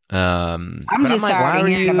 I'm just tired of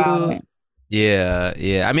hearing about it.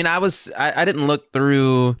 Yeah. I mean, I didn't look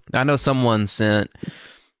through. I know someone sent,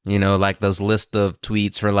 like those list of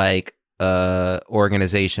tweets for like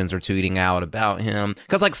organizations are tweeting out about him,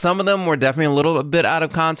 because like some of them were definitely a little bit out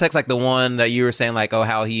of context, like the one that you were saying, like, oh,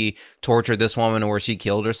 how he tortured this woman or she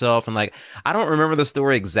killed herself, and like I don't remember the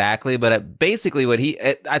story exactly, but basically what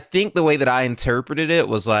I think the way that I interpreted it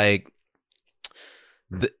was like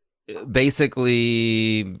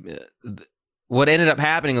what ended up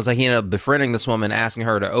happening was like he ended up befriending this woman, asking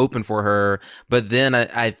her to open for her, but then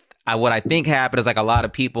what I think happened is like a lot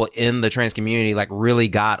of people in the trans community like really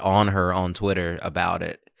got on her on Twitter about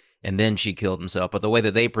it, and then she killed herself. But the way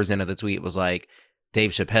that they presented the tweet was like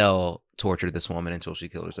Dave Chappelle tortured this woman until she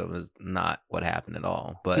killed herself. It was not what happened at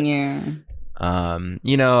all. But yeah,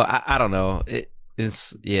 I don't know.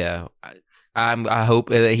 I hope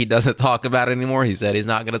that he doesn't talk about it anymore. He said he's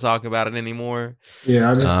not going to talk about it anymore. Yeah,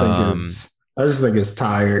 I just think it's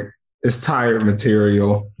tired. It's tired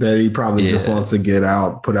material that he probably just wants to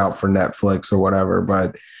put out for Netflix or whatever.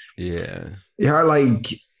 But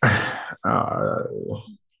like,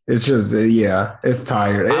 it's just, it's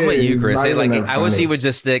tired. I'm with you, Chris. I wish he would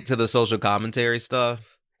just stick to the social commentary stuff,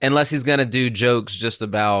 unless he's gonna do jokes just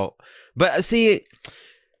about. But see,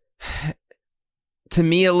 to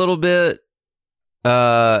me, a little bit,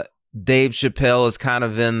 Dave Chappelle is kind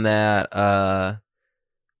of in that.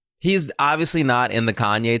 He's obviously not in the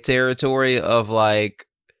Kanye territory of like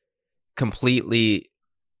completely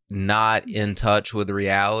not in touch with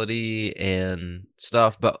reality and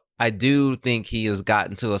stuff, but I do think he has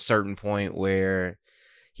gotten to a certain point where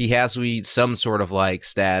he has to reach some sort of like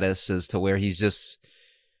status as to where he's just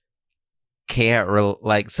can't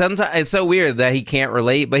like sometimes it's so weird that he can't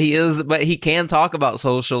relate, but he can talk about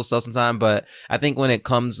social stuff sometimes. But I think when it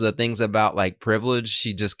comes to things about like privilege,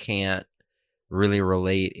 he just can't really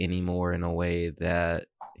relate anymore in a way that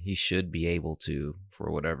he should be able to for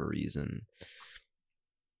whatever reason.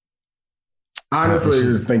 Honestly, I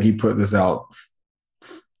just think he put this out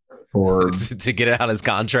for to get out his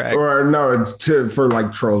contract, or no, for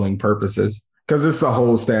like trolling purposes, because it's the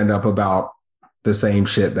whole stand up about the same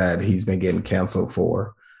shit that he's been getting canceled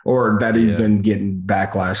for, or that he's been getting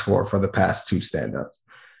backlash for the past two stand ups.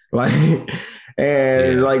 Like,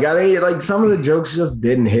 and like I didn't like some of the jokes just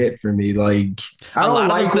didn't hit for me. Like I don't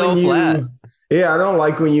like when I don't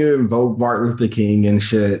like when you invoke Martin Luther King and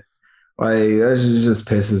shit. Like that just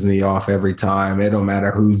pisses me off every time. It don't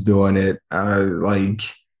matter who's doing it. I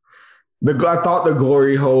thought the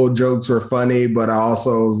glory hole jokes were funny, but I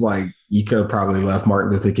also was like, you could have probably left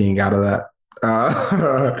Martin Luther King out of that. And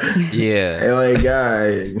like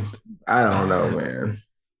I don't know, man.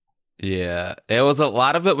 Yeah, it was a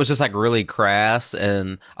lot of it was just like really crass,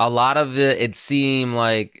 and a lot of it seemed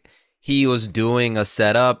like he was doing a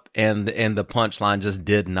setup and the punchline just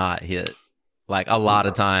did not hit, like a lot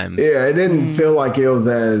of times. Yeah, it didn't feel like it was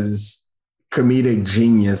as comedic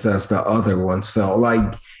genius as the other ones felt.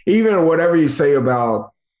 Like even whatever you say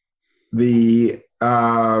about the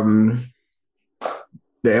LGBTQ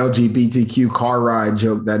car ride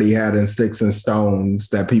joke that he had in Sticks and Stones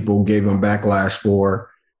that people gave him backlash for,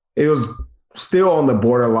 it was still on the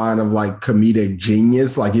borderline of like comedic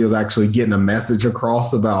genius. Like he was actually getting a message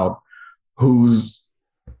across about who's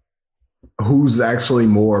actually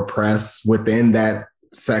more oppressed within that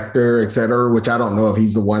sector, et cetera, which I don't know if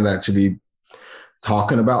he's the one that should be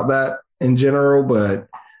talking about that in general, but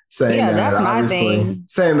saying that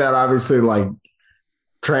obviously like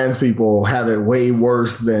trans people have it way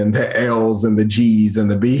worse than the L's and the G's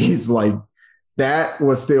and the B's. Like that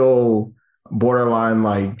was still borderline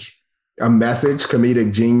like a message,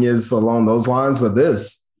 comedic genius along those lines. But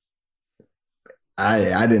this,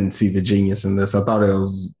 I didn't see the genius in this. I thought it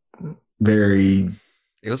was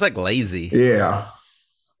it was like lazy. Yeah.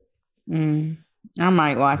 I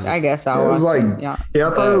might watch. I guess I'll watch. I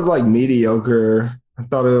thought it was like mediocre. I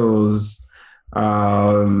thought it was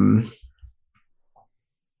it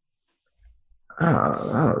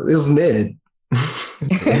was mid.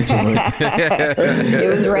 It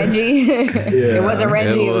was Reggie. It wasn't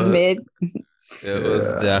Reggie. It was mid. It was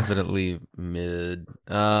definitely mid.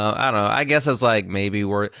 I don't know. I guess it's like maybe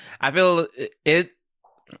worth. I feel it.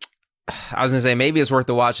 I was gonna say maybe it's worth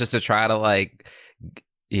the watch just to try to like,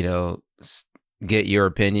 get your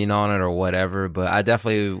opinion on it or whatever. But I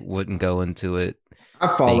definitely wouldn't go into it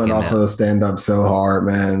I've fallen off of stand up so hard,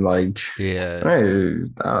 man. Like, yeah, I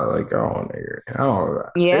don't want to hear it.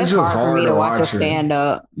 Yeah, it's just hard for me to watch a stand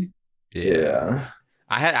up. Yeah.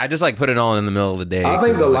 I just like put it on in the middle of the day. I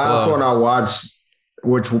think the last one I watched,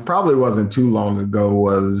 which probably wasn't too long ago,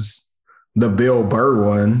 was the Bill Burr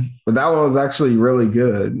one. But that one was actually really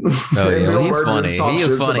good. Oh yeah, well, he's funny. He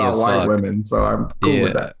is funny as white fuck. Women, so I'm cool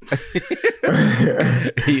with that.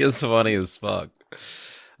 He is funny as fuck.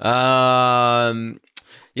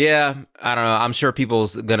 Yeah, I don't know. I'm sure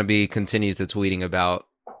people's gonna be continue to tweeting about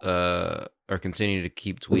or continue to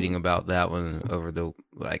keep tweeting about that one over the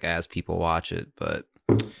as people watch it, but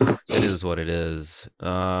it is what it is.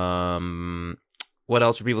 What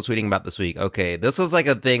else were people tweeting about this week? Okay, this was like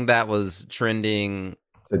a thing that was trending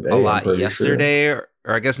today, a lot yesterday, or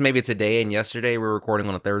I guess maybe today and yesterday. We're recording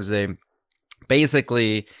on a Thursday.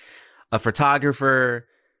 Basically, a photographer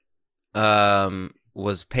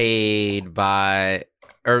was paid by,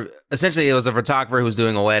 or essentially it was a photographer who was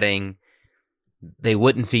doing a wedding. They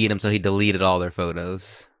wouldn't feed him, so he deleted all their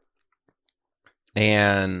photos.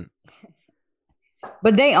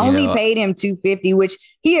 But they only paid him $250, which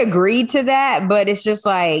he agreed to that. But it's just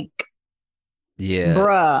like, yeah,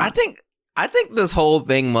 bruh. I think this whole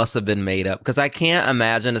thing must have been made up, because I can't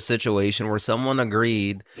imagine a situation where someone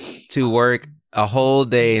agreed to work a whole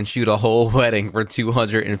day and shoot a whole wedding for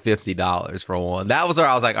 $250 for one. That was where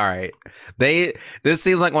I was like, all right, this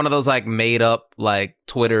seems like one of those like made up like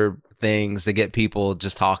Twitter things to get people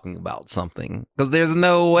just talking about something, because there's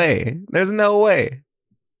no way.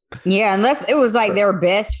 Yeah, unless it was like their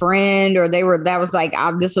best friend, or that was like,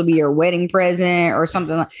 this will be your wedding present or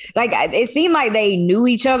something. Like it seemed like they knew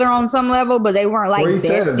each other on some level, but they weren't like besties.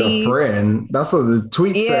 Said as a friend. That's what the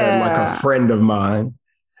tweet said. Like a friend of mine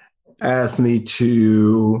asked me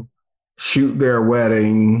to shoot their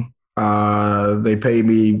wedding. They paid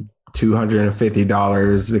me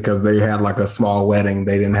 $250 because they had like a small wedding.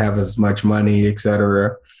 They didn't have as much money,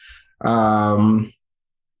 etc. And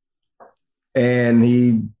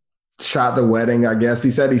he shot the wedding, I guess. He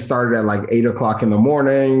said he started at like 8:00 in the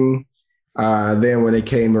morning. Then when it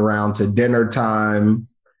came around to dinner time,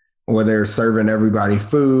 where they're serving everybody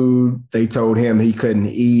food, they told him he couldn't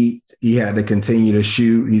eat. He had to continue to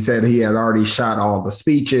shoot. He said he had already shot all the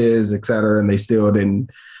speeches, et cetera, and they still didn't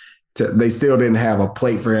have a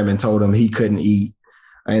plate for him and told him he couldn't eat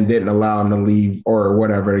and didn't allow him to leave or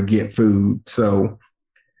whatever to get food. So,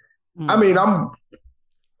 I mean, I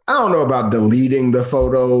don't know about deleting the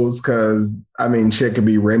photos, because I mean, shit could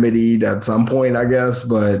be remedied at some point, I guess,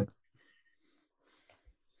 but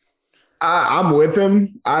I'm with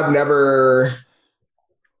him. I've never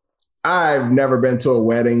been to a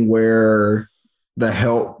wedding where the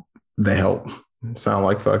help sound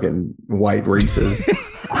like fucking white races. No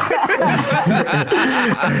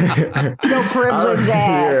privilege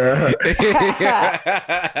ass.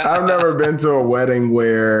 Yeah. I've never been to a wedding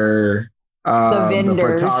where the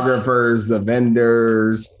photographers, the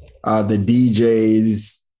vendors, the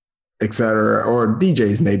DJs, etc., or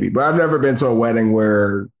DJs maybe, but I've never been to a wedding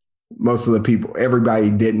where most of the people, everybody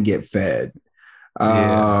didn't get fed. So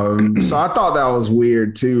I thought that was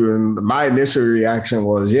weird too. And my initial reaction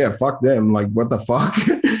was, yeah, fuck them. Like, what the fuck?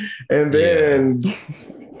 And then, so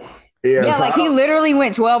like he literally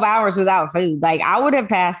went 12 hours without food. Like I would have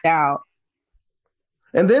passed out.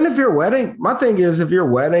 And then if your wedding, my thing is, if your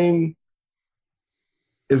wedding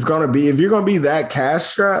is going to be, if you're going to be that cash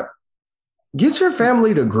strapped, get your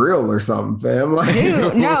family to grill or something, fam. Like,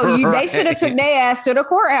 dude, no, they should have took their ass to the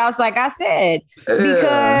courthouse, like I said,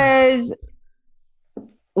 because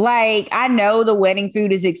like I know the wedding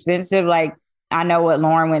food is expensive. Like I know what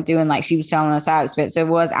Lauren went through, and like she was telling us how expensive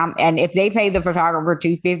it was. And if they paid the photographer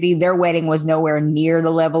 $250, their wedding was nowhere near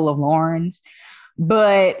the level of Lauren's.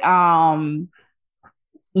 But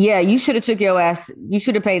yeah, you should have took your ass. You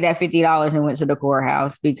should have paid that $50 and went to the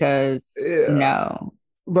courthouse, because no.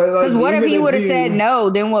 Because what if he would have said no?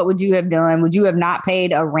 Then what would you have done? Would you have not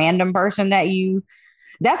paid a random person that you?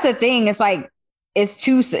 That's the thing. It's like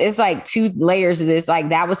it's like two layers of this. Like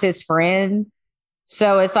that was his friend,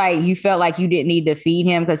 so it's like you felt like you didn't need to feed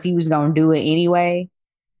him because he was going to do it anyway.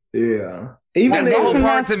 Yeah. Even the whole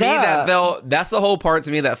part to me that felt. That's the whole part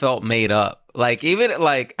to me that felt made up. Like, even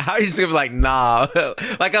like, how are you just gonna be like, nah?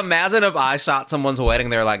 Like, imagine if I shot someone's wedding,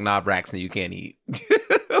 they're like, nah, Braxton, you can't eat.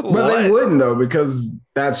 But they wouldn't though, because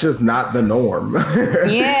that's just not the norm.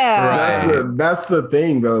 Yeah, that's the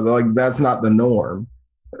thing though. Like, that's not the norm.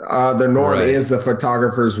 The norm is the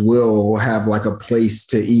photographers will have like a place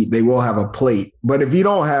to eat. They will have a plate. But if you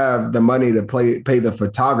don't have the money to pay the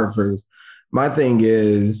photographers, my thing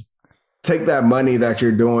is take that money that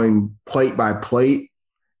you're doing plate by plate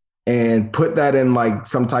and put that in like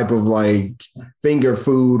some type of like finger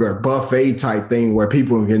food or buffet type thing where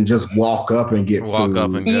people can just walk up and get walk food.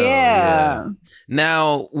 up and go. Yeah.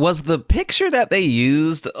 Now, was the picture that they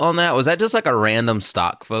used on that, was that just like a random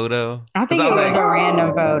stock photo? I think it was a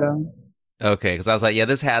random photo. Okay, because I was like, yeah,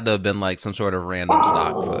 this had to have been like some sort of random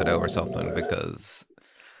stock photo or something, because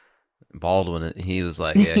Baldwin, he was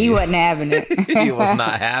like, yeah, he wasn't having it. He was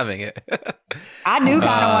not having it. I do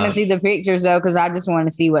kind of want to see the pictures though, because I just want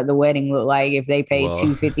to see what the wedding looked like if they paid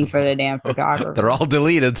 $250 for the damn photographer. They're all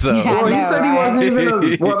deleted, so Yeah, Well, he know, said he right? wasn't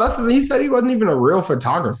even he said he wasn't even a real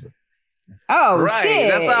photographer. Oh right.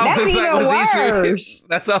 shit! That's was even worse.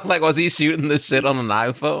 That sounds like, was he shooting this shit on an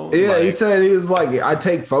iPhone? Yeah, Like, he said he was like, I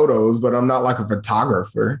take photos, but I'm not like a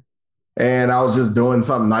photographer. And I was just doing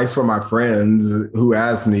something nice for my friends who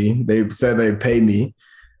asked me. They said they'd pay me.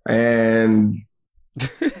 And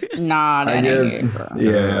Nah, that I ain't guess, it, bro.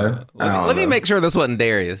 yeah. let me make sure this wasn't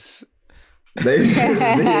Darius.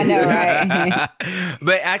 I know, right?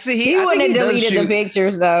 But actually, He I think wouldn't have does deleted the shoot-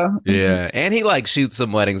 pictures though. Yeah, and he like shoots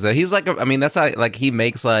some weddings. So he's like, I mean, that's how like he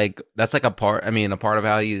makes like that's like a part. I mean, a part of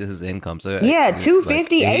how his income. So Yeah, like, $250.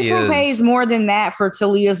 he April is- pays more than that for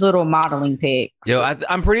Talia's little modeling pics. Yo,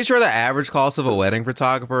 I'm pretty sure the average cost of a wedding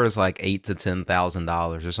photographer is like $8,000 to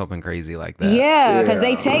 $10,000 or something crazy like that. Yeah, because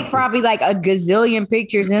they Yeah. take probably like a gazillion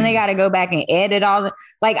pictures, and then they got to go back and edit all the.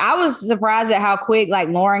 Like, I was surprised at how quick like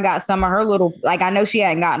Lauren got some of her little. Like, I know she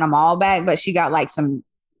hadn't gotten them all back, but she got like some,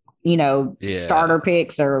 Yeah. starter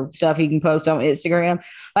pics or stuff you can post on Instagram.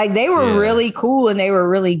 Like, they were Yeah. really cool and they were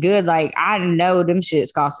really good. Like, I know them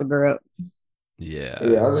shits cost a grip, Yeah.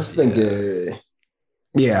 Yeah, I was just thinking,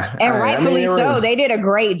 yeah. and rightfully it so. really- They did a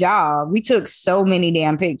great job. We took so many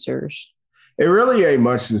damn pictures. It really ain't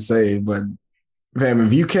much to say, but fam,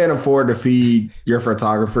 if you can't afford to feed your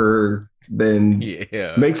photographer, then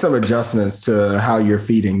Yeah. make some adjustments to how you're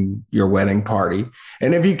feeding your wedding party.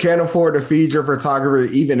 And if you can't afford to feed your photographer,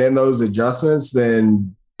 even in those adjustments,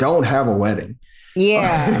 then don't have a wedding.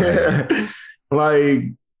 Yeah. Like,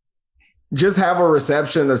 just have a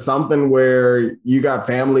reception or something where you got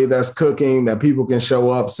family that's cooking, that people can show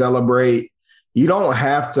up, celebrate. You don't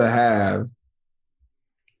have to have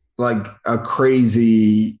like a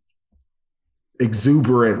crazy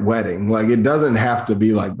exuberant wedding. Like, it doesn't have to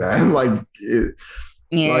be like that.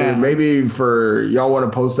 Yeah. Like, maybe for y'all want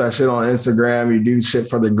to post that shit on Instagram, you do shit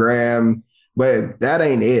for the gram, but that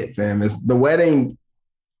ain't it, fam. It's the wedding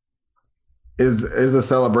is a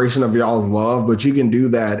celebration of y'all's love, but you can do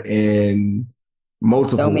that in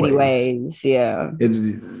multiple so many ways. Yeah.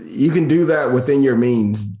 You can do that within your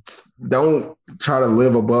means. Don't try to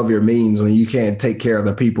live above your means when you can't take care of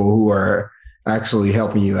the people who are actually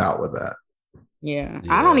helping you out with that. Yeah.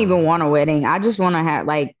 I don't even want a wedding. I just want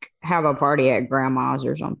to have a party at grandma's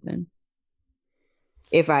or something.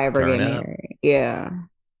 If I ever Turn get up. married. Yeah.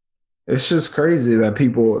 It's just crazy that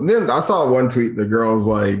people. Then I saw one tweet. The girl's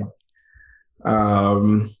like,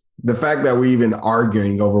 the fact that we're even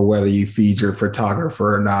arguing over whether you feed your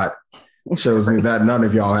photographer or not shows me that none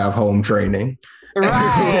of y'all have home training. Right.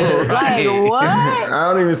 Right. Like, what?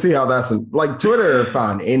 I don't even see how that's like Twitter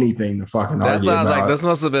found anything to fucking That argue sounds about. like this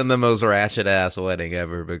must have been the most ratchet ass wedding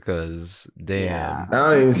ever, because damn. Yeah. I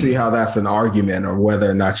don't even see how that's an argument or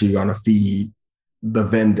whether or not you're going to feed the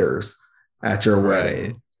vendors at your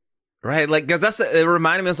wedding. Right, like, because it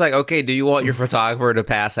reminded me, it's like, okay, do you want your photographer to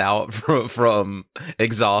pass out from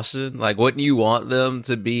exhaustion? Like, wouldn't you want them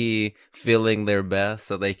to be feeling their best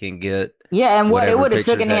so they can get Yeah. And what it whatever would have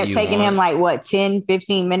pictures that you taken him want? like what, 10,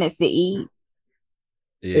 15 minutes to eat?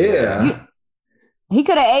 Yeah. He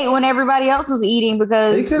could have ate when everybody else was eating They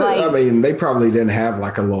because could like, I mean, they probably didn't have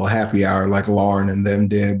like a little happy hour like Lauren and them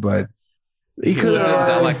did, but he This could doesn't sound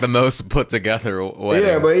have. like the most put together wedding.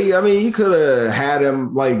 Yeah, but he could have had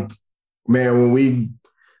him like, man, when we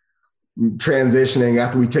transitioning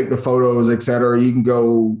after we take the photos, etc., you can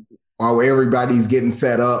go while everybody's getting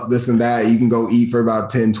set up, this and that. You can go eat for about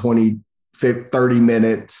 10, 20, 30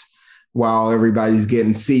 minutes while everybody's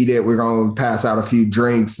getting seated. We're going to pass out a few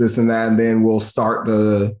drinks, this and that, and then we'll start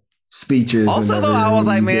the speeches. Also, and though, I was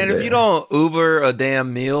like, when you man, get if you there. don't Uber a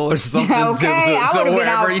damn meal or something okay, I to would have been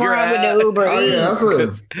out wherever you're front with at. the Uber Oh, Eats. yeah, that's what I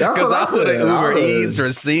Because I would have said. I Uber would've- Eats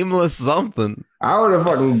or Seamless something. I would have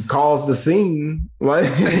fucking caused the scene. Like,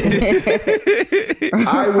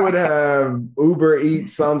 I would have Uber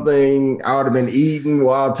Eats something. I would have been eating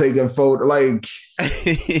while taking photo. Like,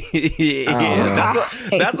 Yeah,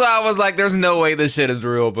 that's why I was like, there's no way this shit is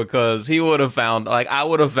real, because he would have found, like, I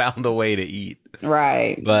would have found a way to eat.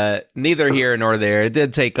 Right. But neither here nor there. It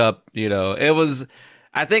did take up, it was,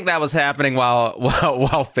 I think that was happening while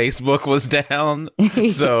Facebook was down.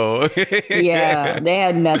 So yeah, they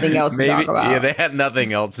had nothing else to talk about. Yeah, they had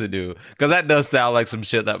nothing else to do, because that does sound like some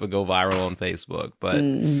shit that would go viral on Facebook. But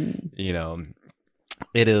you know,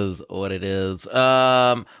 it is what it is.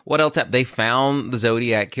 What else? They found the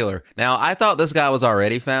Zodiac killer. Now, I thought this guy was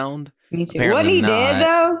already found. Me too. Wasn't he dead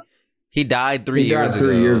though? He died 3 years ago.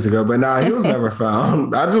 3 years ago, but nah, he was never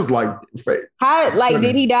found. I just like how. Like,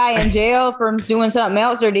 did he die in jail from doing something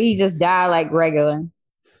else, or did he just die like regular?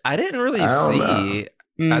 I didn't really see.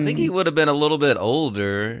 I think he would have been a little bit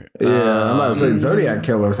older. Yeah, I'm about to say Zodiac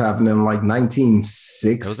killers happened in like 1960s.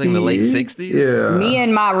 It was in the late 60s. Yeah. Me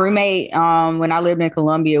and my roommate, when I lived in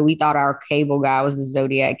Columbia, we thought our cable guy was the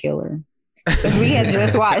Zodiac killer. Because we had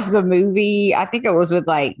just watched the movie, I think it was with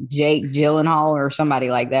like Jake Gyllenhaal or somebody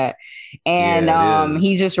like that. And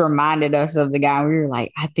he just reminded us of the guy. We were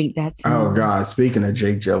like, I think that's him. Oh, God. Speaking of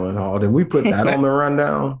Jake Gyllenhaal, did we put that on the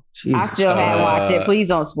rundown? Jesus. I still haven't watched it. Please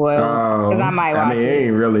don't spoil. Because I might watch it. It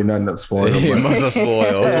ain't really nothing to spoil. It must have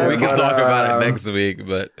spoiled. We can talk about it next week.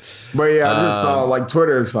 But yeah, I just saw like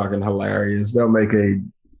Twitter is fucking hilarious. They'll make a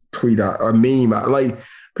tweet or meme. Like,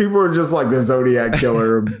 people are just like, the Zodiac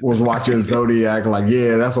killer was watching Zodiac, like,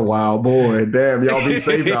 yeah, that's a wild boy. Damn, y'all be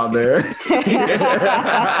safe out there.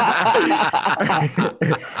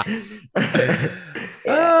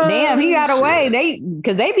 Damn, he got away.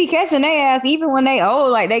 Because they be catching their ass even when they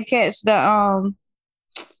old. Like, they catch the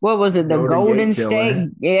what was it? The Golden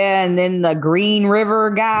State, yeah, and then the Green River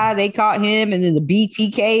guy, they caught him, and then the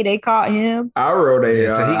BTK, they caught him.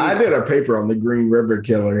 I did a paper on the Green River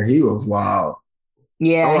killer. He was wild.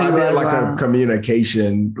 Yeah, I did like a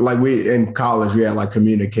communication. Like, we in college, we had like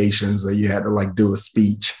communications that you had to like do a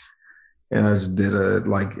speech, and I just did at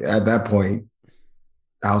that point,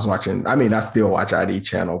 I was watching. I mean, I still watch ID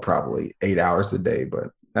Channel probably 8 hours a day, but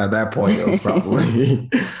at that point, it was probably.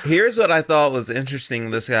 Here's what I thought was interesting.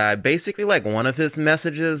 This guy, basically, like, one of his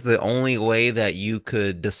messages, the only way that you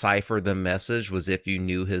could decipher the message was if you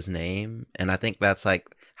knew his name, and I think that's like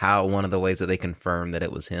how one of the ways that they confirmed that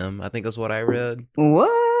it was him, I think is what I read.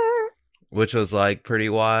 What? Which was like pretty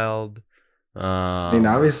wild. I mean,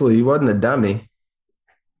 obviously he wasn't a dummy.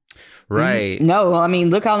 Right. No, I mean,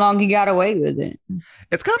 look how long he got away with it.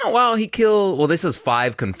 It's kind of wild. He killed, well, this is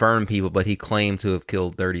 5 confirmed people, but he claimed to have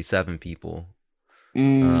killed 37 people.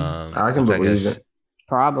 I can believe it.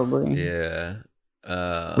 Probably. Yeah.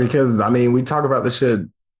 Because, I mean, we talk about this shit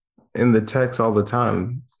in the text all the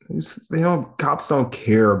time. Cops don't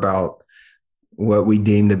care about what we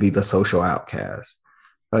deem to be the social outcast.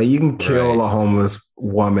 You can kill a homeless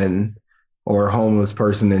woman or a homeless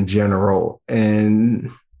person in general,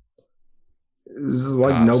 and it's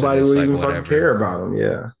like cops nobody would even fucking care about them.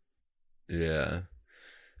 Yeah.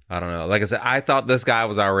 I don't know. Like I said, I thought this guy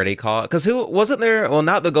was already caught. Because who wasn't there? Well,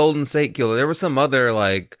 not the Golden State Killer. There was some other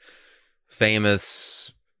like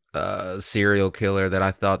famous serial killer that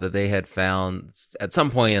I thought that they had found at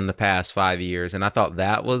some point in the past 5 years, and I thought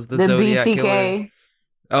that was the Zodiac BTK killer.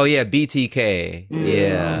 Oh yeah, BTK.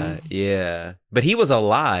 Yeah. But he was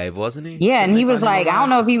alive, wasn't he? Yeah, and he was like, I don't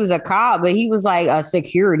know if he was a cop, but he was like a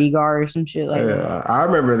security guard or some shit like that. I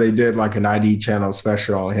remember they did like an ID Channel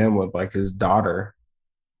special on him with like his daughter,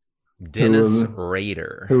 Dennis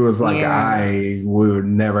Rader, who was like, I would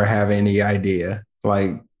never have any idea.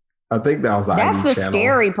 Like, I think that was the That's ID the Channel.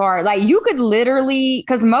 Scary part. Like, you could literally,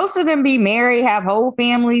 because most of them be married, have whole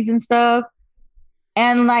families and stuff.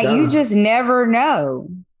 And like, you just never know.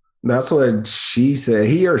 That's what she said.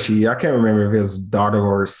 He or she, I can't remember if it was his daughter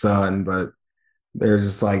or his son, but they're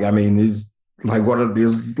just like, I mean, he's like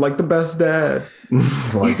he's like the best dad.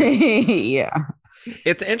 Like, yeah.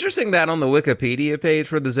 It's interesting that on the Wikipedia page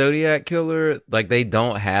for the Zodiac Killer, like, they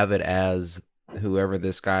don't have it as whoever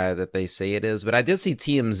this guy that they say it is. But I did see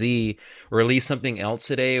TMZ release something else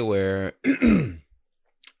today where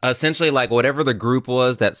essentially, like, whatever the group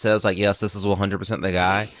was that says, like, yes, this is 100% the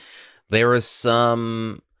guy, there was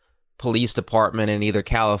some police department in either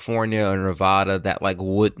California or Nevada that, like,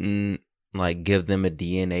 wouldn't, like, give them a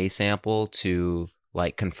DNA sample to,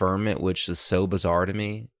 like, confirm it, which is so bizarre to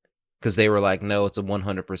me. Because they were like, no, it's a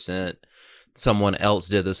 100%. Someone else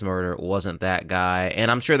did this murder. It wasn't that guy. And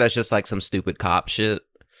I'm sure that's just like some stupid cop shit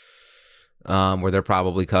where they're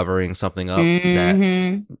probably covering something up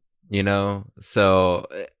that, you know, so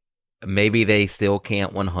maybe they still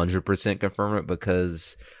can't 100% confirm it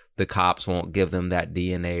because the cops won't give them that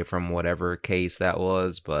DNA from whatever case that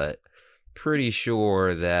was. But pretty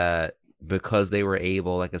sure that because they were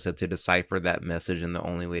able, like I said, to decipher that message, and the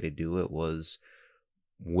only way to do it was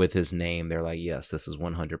with his name, they're like, yes, this is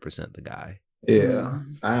 100% the guy. Yeah,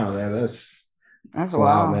 I don't know. That's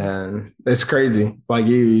wow, wild. man. It's crazy. Like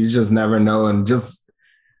you just never know. And just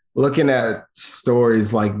looking at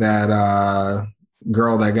stories like that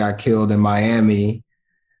girl that got killed in Miami,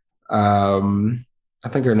 I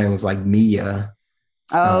think her name was like Mia.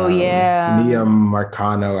 Oh yeah. Mia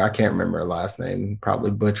Marcano. I can't remember her last name,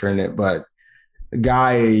 probably butchering it, but the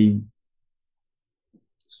guy,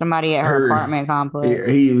 somebody at her apartment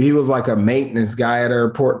complex. He was like a maintenance guy at her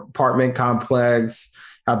apartment complex.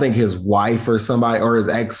 I think his wife or somebody, or his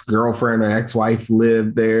ex-girlfriend or ex-wife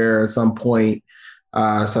lived there at some point.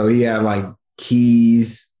 So he had like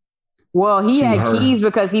keys. Well, he had keys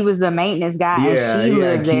because he was the maintenance guy, and she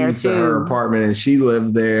lived there too. To her apartment, and she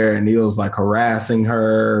lived there, and he was like harassing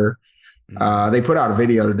her. They put out a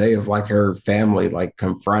video today of like her family like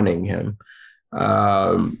confronting him,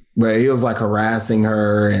 but he was like harassing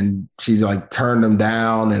her, and she's like turned him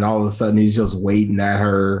down, and all of a sudden he's just waiting at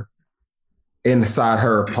her inside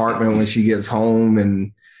her apartment when she gets home,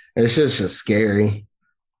 and it's just scary.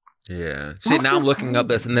 Yeah. See, now I'm looking up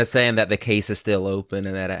this, and they're saying that the case is still open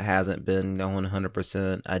and that it hasn't been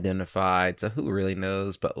 100% identified. So who really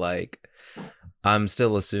knows? But like, I'm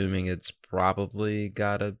still assuming it's probably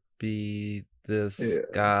gotta be this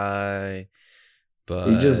guy. But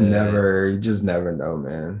you just never know,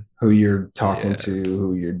 man. Who you're talking to,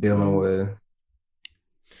 who you're dealing with.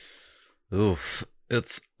 Oof.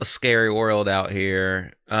 It's a scary world out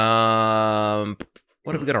here. What are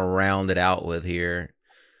we gonna round it out with here?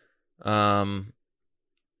 We'll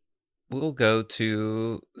go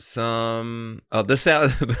to some. Oh, this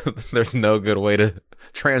sound. There's no good way to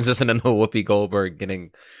transition into Whoopi Goldberg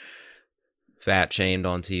getting fat shamed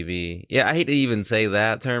on TV. Yeah, I hate to even say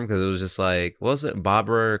that term because it was just like, was it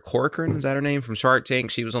Barbara Corcoran? Is that her name from Shark Tank?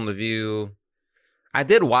 She was on The View. I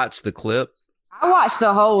did watch the clip. I watched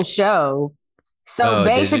the whole show. So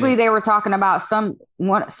basically, they were talking about some.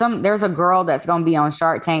 There's a girl that's going to be on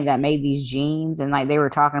Shark Tank that made these jeans, and like they were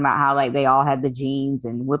talking about how like they all had the jeans,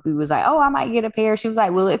 and Whoopi was like, "Oh, I might get a pair." She was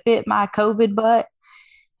like, "Will it fit my COVID butt?"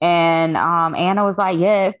 And Anna was like,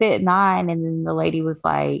 "Yeah, it fit mine." And then the lady was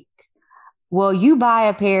like, "Well, you buy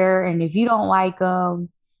a pair, and if you don't like them,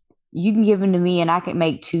 you can give them to me, and I can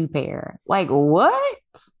make 2 pair." Like what?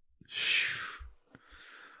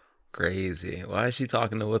 Crazy. Why is she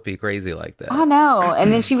talking to Whoopi crazy like that? I know.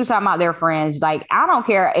 And then she was talking about their friends. Like, I don't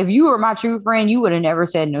care. If you were my true friend, you would have never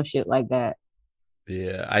said no shit like that.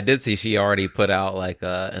 Yeah, I did see she already put out like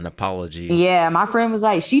an apology. Yeah, my friend was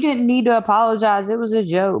like, she didn't need to apologize. It was a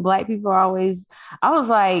joke. Black people always. I was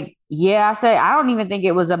like, yeah, I said, I don't even think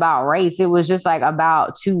it was about race. It was just like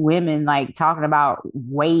about 2 women like talking about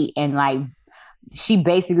weight, and like she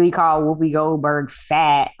basically called Whoopi Goldberg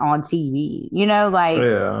fat on TV, you know, like,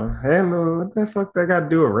 yeah. Hey, what the fuck that got to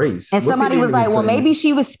do with race? And somebody was like, well, maybe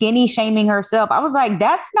she was skinny shaming herself. I was like,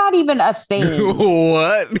 that's not even a thing.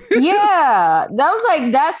 What? Yeah. That was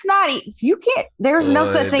like, that's not, you can't, there's no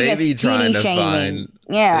such thing as skinny shaming.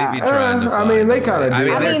 Yeah. I mean, they kind of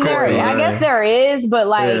do. I mean, I guess there is, but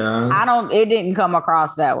like, it didn't come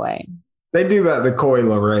across that way. They do that to Coi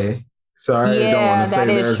Leray. So I don't want to say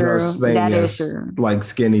there's no thing as like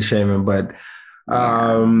skinny shaming, but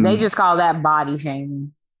they just call that body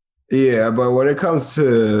shaming. Yeah, but when it comes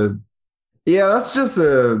to that's just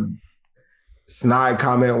a snide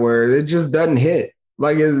comment where it just doesn't hit.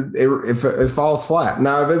 Like it falls flat.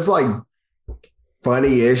 Now, if it's like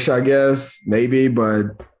funny-ish, I guess maybe,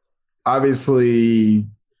 but obviously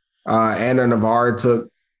Anna Navarre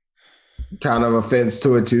took kind of offense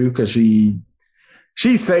to it too because she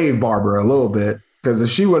saved Barbara a little bit, because if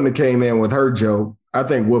she wouldn't have came in with her joke, I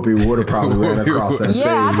think Whoopi would have probably ran across that stage.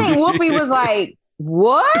 Yeah, I think Whoopi was like,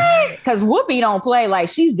 what? Because Whoopi don't play. Like,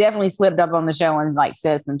 she's definitely slipped up on the show and like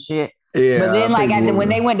said some shit. Yeah, but then like when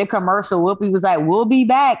they went to commercial, Whoopi was like, we'll be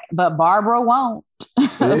back, but Barbara won't.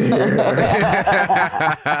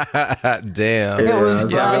 Damn. It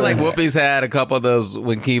was I feel like Whoopi's had a couple of those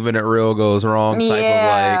when keeping it real goes wrong type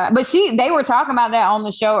of like. But they were talking about that on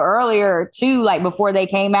the show earlier too, like before they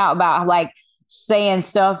came out, about like saying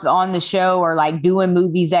stuff on the show or like doing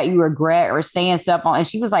movies that you regret or saying stuff on. And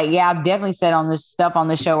she was like, yeah, I've definitely said on this stuff on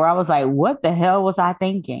the show where I was like, what the hell was I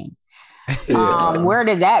thinking? Where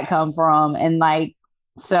did that come from? And like,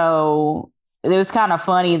 so it was kind of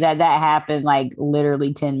funny that happened like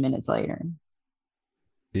literally 10 minutes later.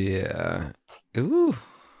 Yeah. Ooh.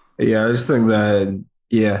 Yeah, I just think that,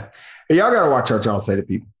 y'all gotta watch what y'all say to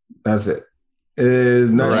people. That's it.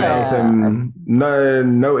 Is nothing else, and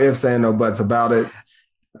no ifs and no buts about it.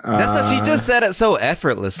 That's she just said it so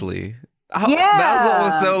effortlessly. That was what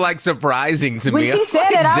was so like surprising to me. When she said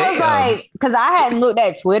it, I was like, because I hadn't looked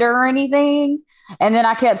at Twitter or anything, And then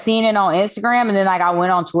I kept seeing it on Instagram, and then like I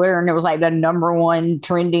went on Twitter, and it was like the number one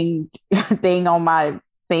trending thing on my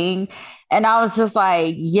thing. And I was just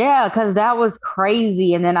like, yeah, because that was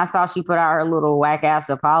crazy. And then I saw she put out her little whack ass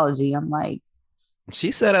apology. I'm like,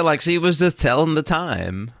 she said it like she was just telling the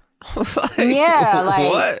time. I was like, yeah,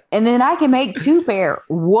 like what? And then I can make 2 pair.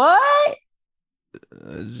 What?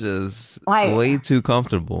 Just like, way too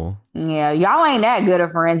comfortable. Yeah, y'all ain't that good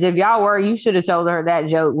of friends. If y'all were, you should have told her that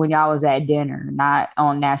joke when y'all was at dinner, not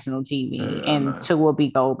on national TV and to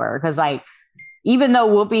Whoopi Goldberg. Because like, even though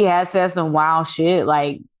Whoopi has said some wild shit,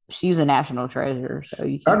 like she's a national treasure. So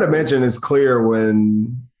you not to mention, it's clear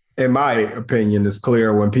when, in my opinion, it's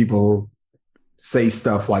clear when people say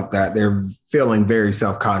stuff like that, they're feeling very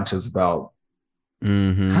self-conscious about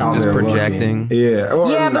how just they're projecting. Looking. Yeah.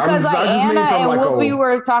 Or, yeah, because like Anna and Whoopi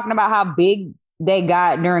were talking about how big they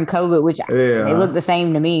got during COVID, which they look the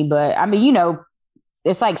same to me. But I mean, you know,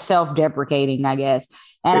 it's like self-deprecating, I guess.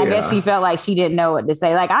 And I guess she felt like she didn't know what to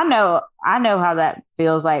say. Like, I know how that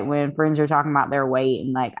feels like when friends are talking about their weight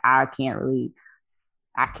and like, I can't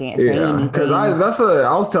say anything. Because I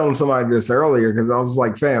was telling somebody this earlier because I was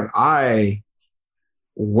like, fam, I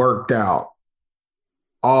worked out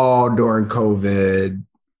all during COVID,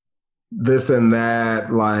 this and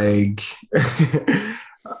that. Like,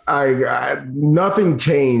 I nothing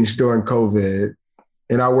changed during COVID.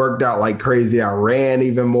 And I worked out like crazy. I ran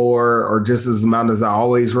even more or just as amount as I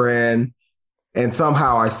always ran. And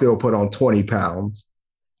somehow I still put on 20 pounds.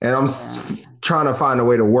 And I'm trying to find a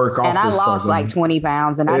way to work off this. And I lost like 20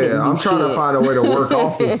 pounds and I didn't do I'm trying to find a way to work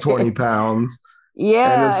off this 20 pounds.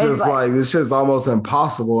 Yeah. And it's just like it's just almost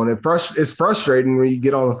impossible. And it's frustrating when you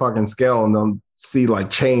get on the fucking scale and don't see like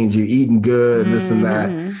change. You're eating good, this and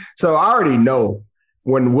that. So I already know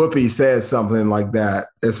when Whoopi says something like that,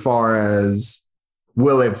 as far as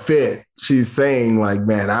will it fit? She's saying like,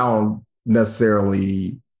 man, I don't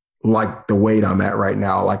necessarily like the weight I'm at right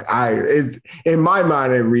now. Like it's in my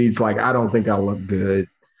mind, it reads like, I don't think I look good,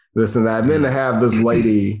 this and that. And then to have this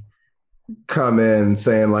lady come in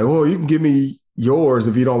saying like, well, you can give me yours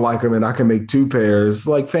if you don't like them and I can make 2 pairs.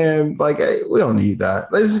 Like, fam, like, hey, we don't need that.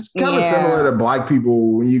 It's kind of similar to Black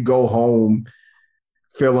people when you go home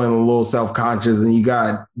feeling a little self-conscious and you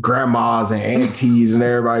got grandmas and aunties and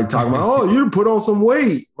everybody talking about, oh, you put on some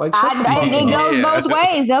weight. Like, and it goes both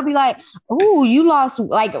ways. They'll be like, oh, you lost.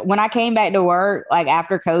 Like when I came back to work, like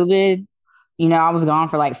after COVID, you know, I was gone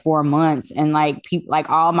for like 4 months and like people, like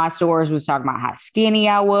all my stores was talking about how skinny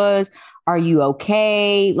I was. Are you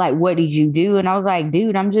okay? Like, what did you do? And I was like,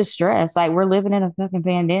 dude, I'm just stressed. Like, we're living in a fucking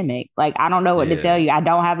pandemic. Like, I don't know what to tell you. I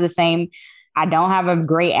don't have a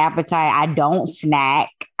great appetite. I don't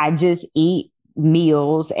snack. I just eat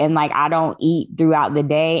meals and like I don't eat throughout the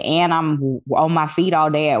day and I'm on my feet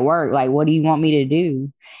all day at work. Like, what do you want me to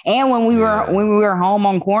do? And when we were home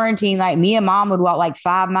on quarantine, like me and mom would walk like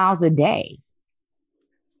 5 miles a day.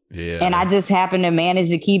 Yeah. And I just happened to manage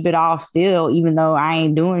to keep it off still, even though I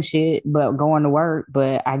ain't doing shit but going to work.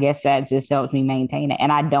 But I guess that just helps me maintain it.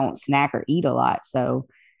 And I don't snack or eat a lot. So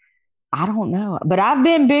I don't know. But I've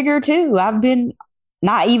been bigger too. I've been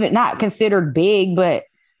not considered big, but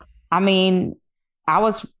I mean, I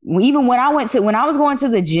was when I was going to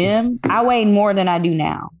the gym, I weighed more than I do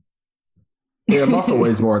now. Yeah, muscle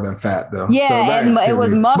weighs more than fat though. Yeah, so and it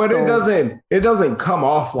was muscle. But it doesn't come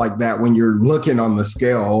off like that when you're looking on the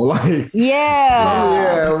scale. Like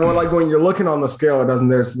well, like when you're looking on the scale, it doesn't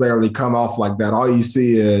necessarily come off like that. All you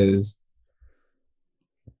see is,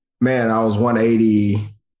 man, I was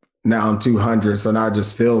 180, now I'm 200. So now it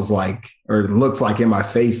just feels like, or it looks like in my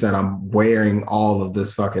face that I'm wearing all of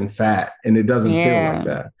this fucking fat. And it doesn't feel like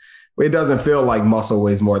that. It doesn't feel like muscle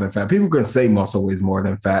weighs more than fat. People can say muscle weighs more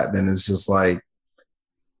than fat, then it's just like,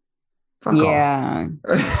 fuck off. Yeah.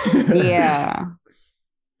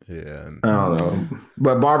 I don't know.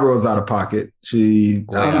 But Barbara was out of pocket.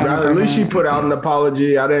 At least she put out an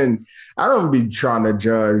apology. I don't be trying to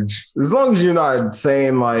judge. As long as you're not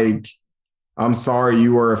saying like, I'm sorry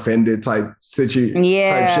you were offended type shit.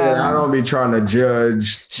 I don't be trying to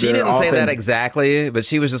judge. She didn't say that exactly, but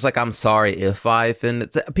she was just like, I'm sorry if I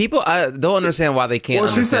offended. People, I don't understand why they can't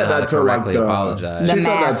she said that to correctly apologize. She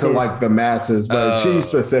said that to like the masses, but she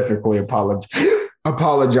specifically apologized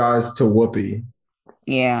to Whoopi.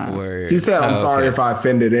 Yeah. She said, I'm sorry if I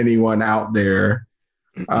offended anyone out there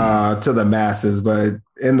to the masses, but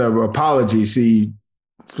in the apology, she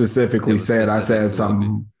specifically said, I said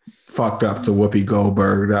something fucked up to Whoopi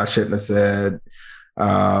Goldberg that I shouldn't have said.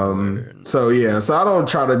 So I don't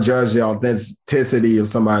try to judge the authenticity of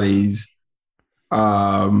somebody's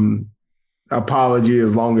apology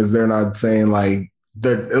as long as they're not saying like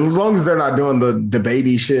as long as they're not doing the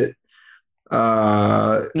baby shit.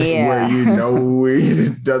 where he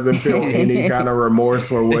doesn't feel any kind of remorse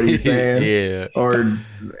for what he's saying, or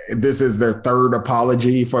this is their third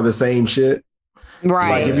apology for the same shit.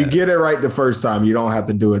 Right. Like if you get it right the first time, you don't have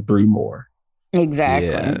to do it 3 more. Exactly.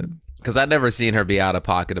 Yeah. Because I'd never seen her be out of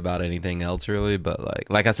pocket about anything else, really. But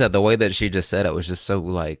like I said, the way that she just said it was just so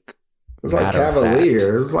like it was like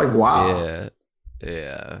cavalier. It was like wow.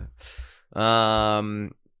 Yeah. I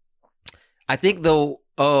think though.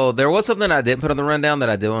 Oh, there was something I didn't put on the rundown that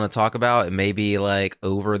I did want to talk about. And maybe like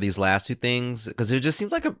over these last 2 things, because it just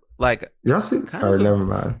seems like never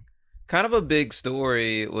mind. Kind of a big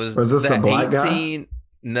story was this a black guy?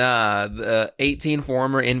 Nah, the 18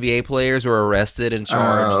 former NBA players were arrested and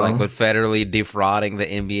charged like with federally defrauding the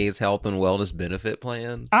NBA's health and wellness benefit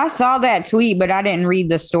plan. I saw that tweet, but I didn't read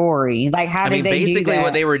the story. Like, how did they do that? Basically,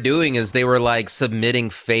 what they were doing is they were like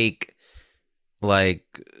submitting fake, like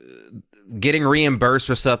getting reimbursed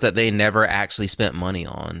for stuff that they never actually spent money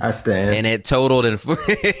on. I stand. And it totaled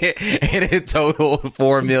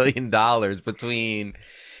 $4 million between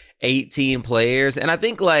 18 players. And I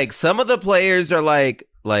think like some of the players are like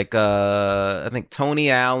I think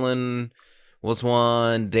Tony Allen was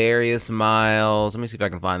one, Darius Miles. Let me see if I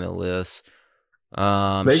can find the list.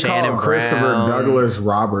 They Shannon call Christopher Brown. Douglas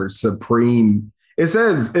Roberts Supreme. It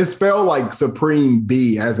says it's spelled like Supreme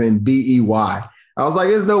B, as in Bey. I was like,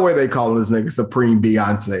 there's no way they call this nigga Supreme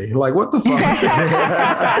Beyonce. Like, what the fuck?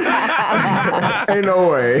 Ain't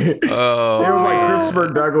no way. Oh, it was like Christopher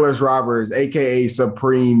Douglas Roberts, aka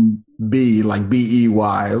Supreme B, like Bey. It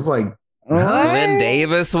was like, Glenn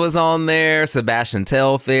Davis was on there, Sebastian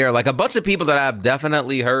Telfair, like a bunch of people that I've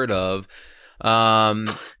definitely heard of.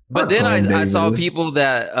 But then I saw people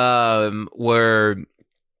that were,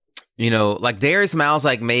 you know, like Darius Miles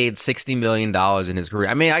like made $60 million in his career.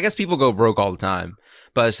 I mean, I guess people go broke all the time,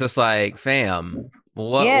 but it's just like, fam,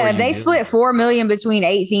 what? Yeah, they split $4 million between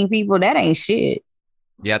 18 people. That ain't shit.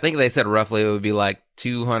 Yeah, I think they said roughly it would be like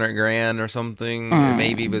 $200,000 or something,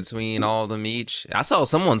 maybe between all of them each. I saw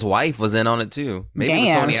someone's wife was in on it too. Maybe it was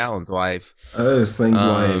Tony Allen's wife. I just think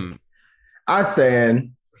like I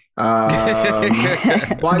stand. Black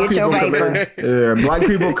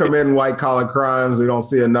people commit white collar crimes. We don't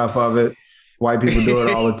see enough of it. White people do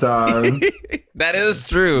it all the time. That is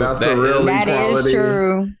true. That's the real equality. That is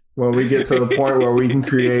true. When we get to the point where we can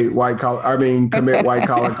commit white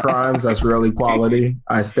collar crimes, that's real equality.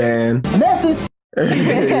 I stand. Message.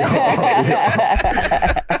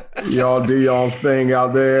 Y'all do y'all's thing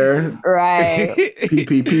out there. Right.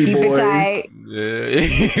 PPP boys.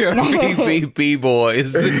 PPP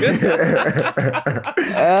boys.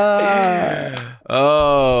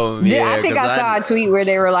 Oh, yeah. I think I saw a tweet where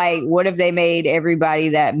they were like, what if they made everybody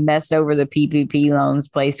that messed over the PPP loans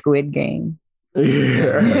play Squid Game?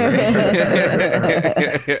 Yeah.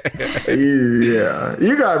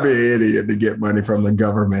 You gotta be an idiot to get money from the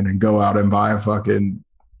government and go out and buy a fucking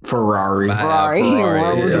Ferrari.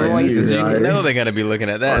 Rolls Royce. You know they're gonna be looking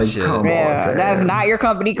at that shit. Yeah, that's not your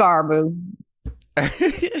company car, boo.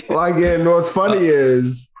 Like, and what's funny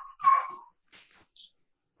is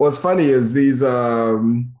these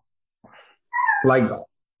like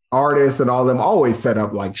artists and all them always set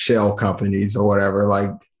up like shell companies or whatever,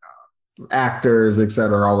 like actors,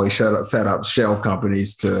 etc. always set up shell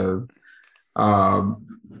companies to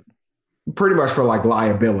pretty much for like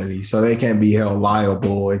liability, so they can't be held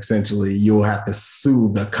liable. Essentially, you'll have to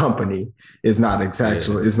sue the company. It's not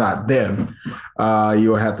exactly, it's not them.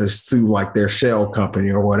 You'll have to sue like their shell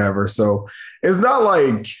company or whatever. So it's not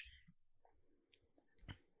like,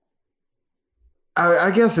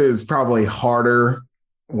 I guess it's probably harder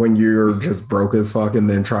when you're just broke as fuck and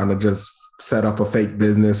then trying to just set up a fake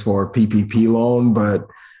business for a PPP loan, but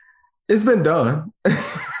it's been done.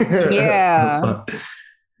 Yeah.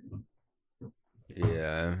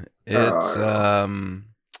 Yeah. It's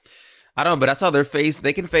I don't know, but I saw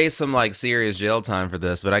they can face some like serious jail time for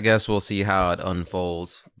this, but I guess we'll see how it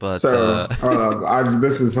unfolds. But so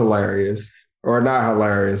this is hilarious, or not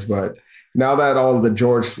hilarious, but now that all the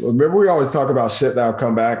remember we always talk about shit that'll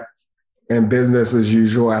come back and business as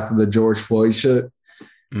usual after the George Floyd shit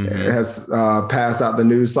has passed out the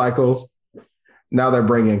news cycles. Now they're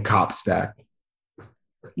bringing cops back.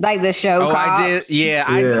 Like the show Cops? I did. Yeah.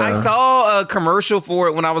 I saw a commercial for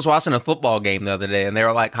it when I was watching a football game the other day, and they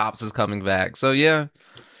were like, Cops is coming back. So, yeah.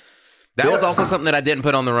 That was also something that I didn't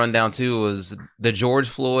put on the rundown, too, was the George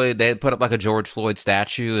Floyd. They had put up like a George Floyd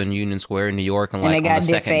statue in Union Square in New York. And like on the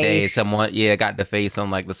second day, someone, got defaced on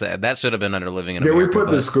like the that should have been under Living in America. Did we put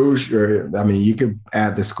the school, I mean, you could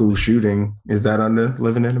add the school shooting. Is that under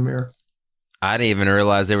Living in America? I didn't even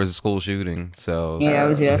realize there was a school shooting. So yeah, it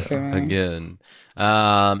was yesterday. Again,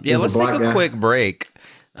 let's take a quick break.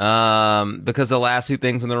 Because the last two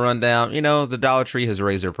things in the rundown, the Dollar Tree has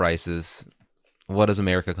raised their prices. What is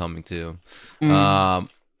America coming to?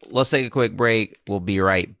 Let's take a quick break. We'll be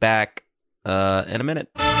right back in a minute.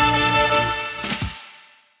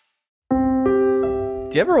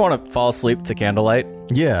 Do you ever want to fall asleep to candlelight?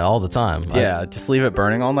 Yeah, all the time. Yeah, just leave it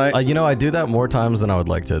burning all night? I do that more times than I would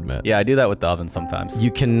like to admit. Yeah, I do that with the oven sometimes.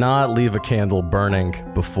 You cannot leave a candle burning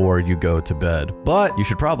before you go to bed, but you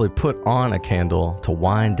should probably put on a candle to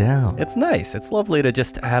wind down. It's nice. It's lovely to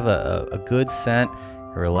just have a good scent.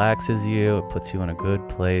 It relaxes you. It puts you in a good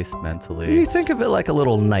place mentally. You think of it like a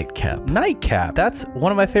little nightcap. Nightcap. That's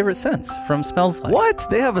one of my favorite scents from Smells Like. What?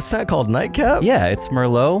 They have a scent called Nightcap? Yeah, it's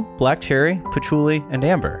Merlot, Black Cherry, Patchouli, and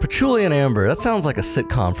Amber. Patchouli and Amber. That sounds like a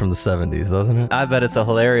sitcom from the 70s, doesn't it? I bet it's a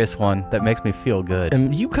hilarious one that makes me feel good.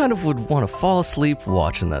 And you kind of would want to fall asleep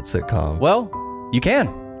watching that sitcom. Well, you can.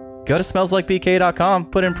 Go to smellslikebk.com,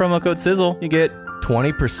 put in promo code Sizzle, you get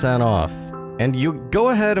 20% off. And you go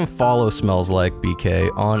ahead and follow Smells Like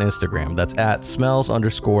BK on Instagram. That's at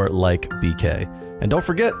smells_like_BK. And don't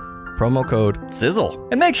forget, promo code Sizzle.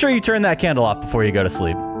 And make sure you turn that candle off before you go to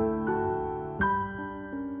sleep.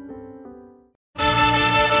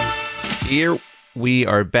 Here we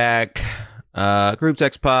are back. Group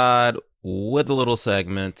Text Pod with a little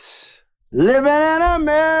segment. Living in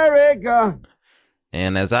America.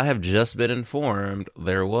 And as I have just been informed,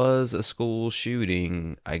 there was a school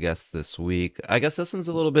shooting, I guess, this week. I guess this one's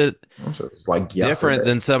a little bit it's like different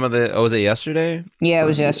than some of the... Oh, was it yesterday? Yeah, it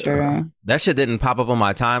was yesterday. That shit didn't pop up on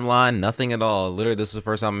my timeline. Nothing at all. Literally, this is the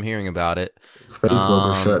first time I'm hearing about it. Facebook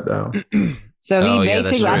was shut down. So he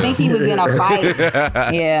basically, I think he was in a fight.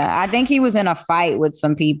 Yeah, I think he was in a fight with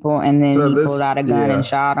some people, and then he pulled out a gun and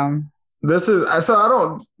shot him.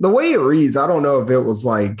 The way it reads, I don't know if it was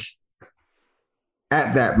like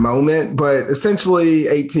at that moment, but essentially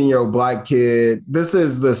 18-year-old black kid. This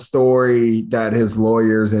is the story that his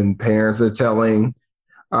lawyers and parents are telling.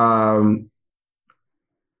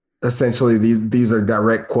 Essentially, these are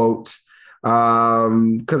direct quotes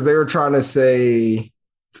because they were trying to say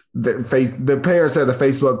that the parents said the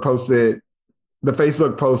Facebook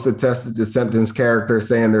post attested to Simpson's character,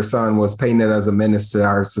 saying their son was painted as a menace to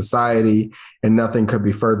our society, and nothing could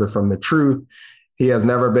be further from the truth. He has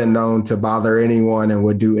never been known to bother anyone and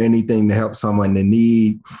would do anything to help someone in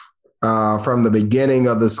need. From the beginning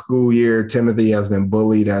of the school year, Timothy has been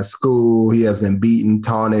bullied at school. He has been beaten,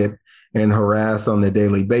 taunted, and harassed on a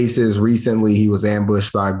daily basis. Recently, he was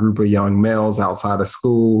ambushed by a group of young males outside of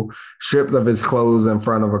school, stripped of his clothes in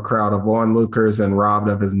front of a crowd of onlookers, and robbed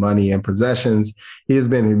of his money and possessions. He has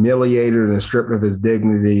been humiliated and stripped of his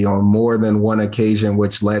dignity on more than one occasion,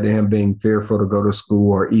 which led to him being fearful to go to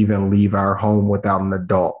school or even leave our home without an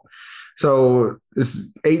adult. So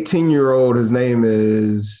this 18-year-old, it's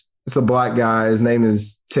a black guy. His name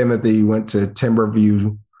is Timothy, went to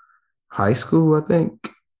Timberview High School, I think.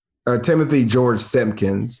 Timothy George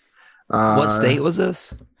Simpkins. What state was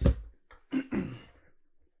this?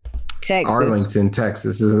 Texas. Arlington,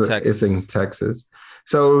 Texas. It's in Texas.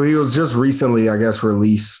 So he was just recently, I guess,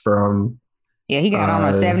 released from. Yeah, he got on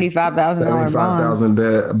a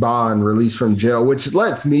 $75,000 bond, released from jail, which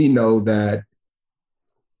lets me know that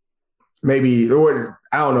maybe, or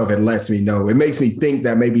I don't know if it lets me know. It makes me think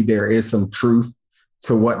that maybe there is some truth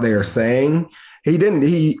to what they're saying. He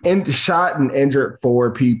shot and injured 4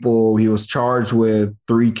 people. He was charged with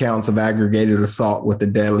 3 counts of aggravated assault with a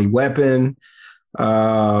deadly weapon.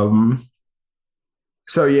 So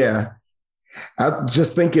yeah, I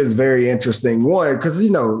just think it's very interesting. One, because, it's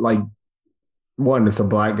a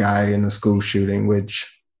black guy in a school shooting,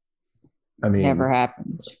 which, I mean, never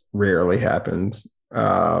happens. Rarely happens.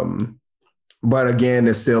 But again,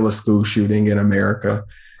 it's still a school shooting in America.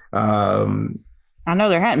 I know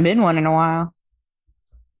there hadn't been one in a while.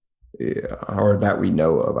 Yeah, or that we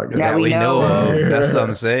know of, I guess. That we know of. That's what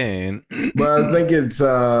I'm saying. But I think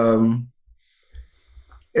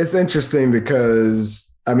it's interesting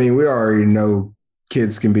because, I mean, we already know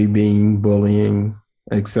kids can be being bullying,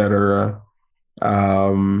 etc.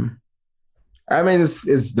 I mean,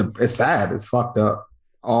 it's sad. It's fucked up.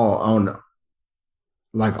 All Did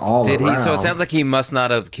around. So it sounds like he must not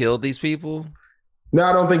have killed these people. No,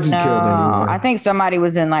 I don't think he killed anyone. I think somebody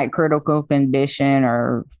was in critical condition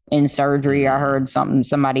or in surgery. I heard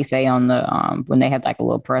somebody say on the when they had a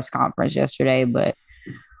little press conference yesterday. But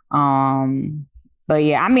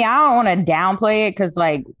yeah, I mean, I don't want to downplay it because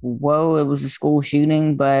it was a school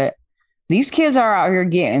shooting, but these kids are out here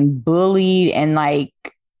getting bullied and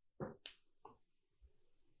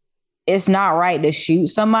it's not right to shoot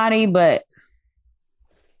somebody, but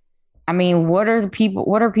I mean, what are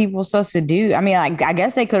people supposed to do? I mean, like, I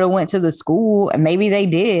guess they could have went to the school and maybe they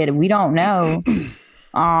did. We don't know.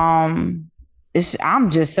 I'm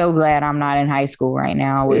just so glad I'm not in high school right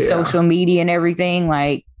now with social media and everything.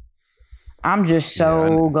 Like, I'm just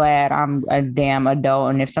so glad I'm a damn adult.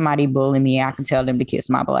 And if somebody bully me, I can tell them to kiss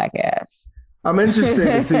my black ass. I'm interested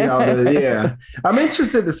to see how I'm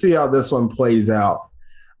interested to see how this one plays out.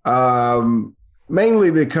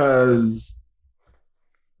 Mainly because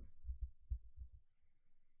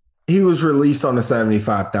he was released on a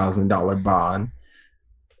 $75,000 bond.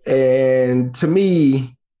 And to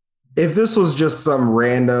me, if this was just some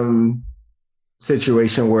random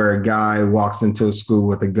situation where a guy walks into a school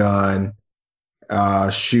with a gun,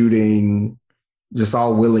 shooting just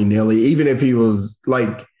all willy-nilly, even if he was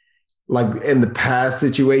like in the past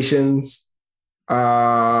situations,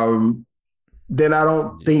 then I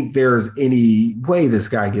don't think there's any way this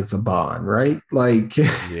guy gets a bond, right? Like,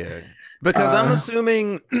 yeah. Because I'm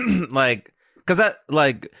assuming, like, because that,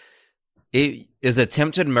 like, it is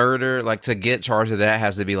attempted murder, like, to get charged with that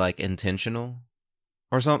has to be, like, intentional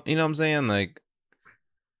or something. You know what I'm saying? Like,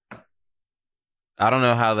 I don't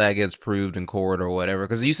know how that gets proved in court or whatever.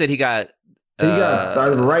 Because you said he got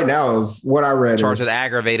right now is what I read. Charged with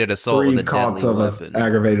aggravated assault with a deadly weapon.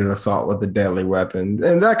 Aggravated assault with a deadly weapon,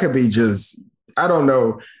 and that could be just. I don't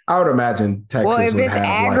know. I would imagine Texas. Well, if it's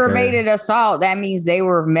aggravated assault, that means they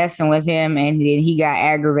were messing with him, and then he got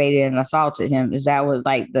aggravated and assaulted him. Is that what,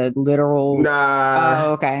 like, the literal? Nah.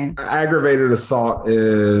 Oh, okay. Aggravated assault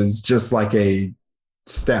is just like a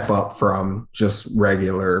step up from just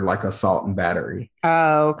regular, like, assault and battery.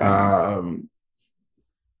 Oh, okay.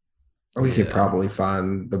 We could probably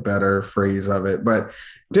find the better phrase of it, but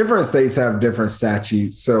different states have different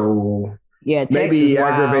statutes, so. Yeah, Texas, maybe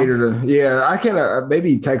aggravated. Yeah, I can't.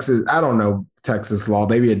 Maybe Texas. I don't know Texas law.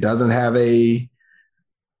 Maybe it doesn't have a.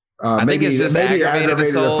 I think it's just maybe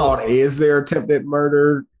aggravated assault is their attempted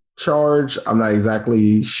murder charge. I'm not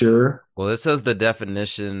exactly sure. Well, it says the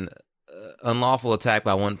definition: unlawful attack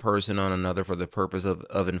by one person on another for the purpose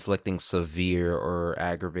of inflicting severe or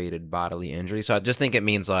aggravated bodily injury. So I just think it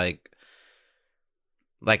means like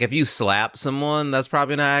if you slap someone, that's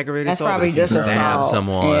probably not aggravated assault. That's probably just stab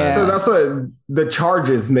someone. Yeah. So that's what the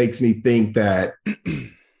charges makes me think that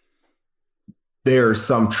there's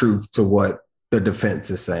some truth to what the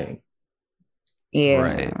defense is saying. Yeah.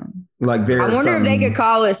 Right. Like I wonder if they could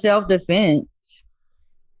call it self-defense.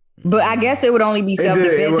 But I guess it would only be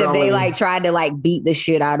self-defense if they like tried to like beat the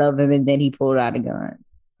shit out of him and then he pulled out a gun.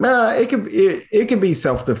 Nah, it could be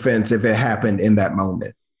self-defense if it happened in that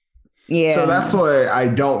moment. Yeah. So that's what I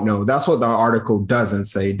don't know. That's what the article doesn't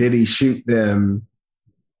say. Did he shoot them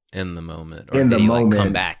in the moment? Or in did the he moment, like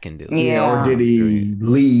come back and do it? Yeah. Or did he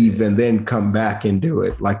leave and then come back and do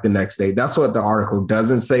it like the next day? That's what the article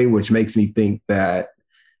doesn't say, which makes me think that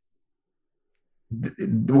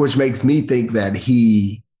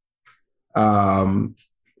he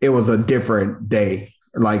it was a different day.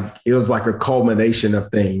 Like it was like a culmination of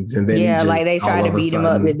things, and then like they tried to beat him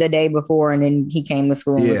up the day before, and then he came to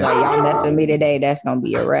school and was like, "Y'all mess with me today, that's gonna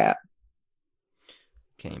be a wrap."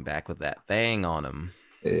 Came back with that thing on him.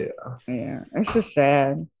 Yeah, it's just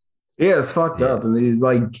sad. Yeah, it's fucked up, and he's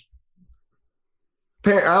like,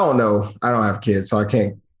 I don't know. I don't have kids, so I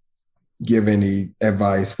can't give any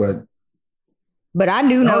advice, but I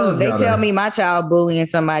do know if they tell me my child bullying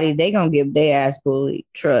somebody, they gonna get their ass bullied.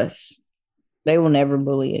 Trust. They will never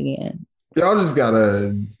bully again. Y'all just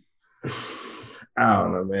gotta, I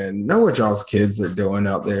don't know, man. Know what y'all's kids are doing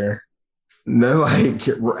out there. No, like,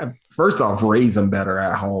 first off, raise them better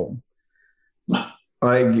at home.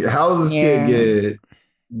 Like, how does this kid get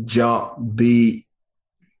jumped, beat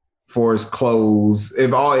for his clothes?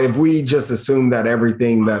 If we just assume that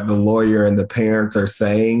everything that the lawyer and the parents are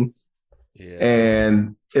saying,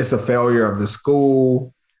 and it's a failure of the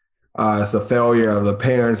school. It's a failure of the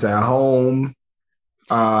parents at home.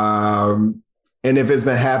 And if it's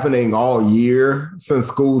been happening all year since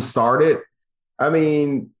school started, I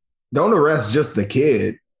mean, don't arrest just the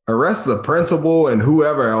kid. Arrest the principal and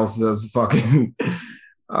whoever else does fucking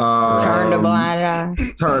turn the blind eye.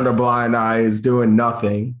 Turn the blind eye is doing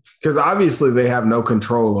nothing. Because obviously they have no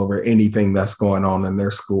control over anything that's going on in their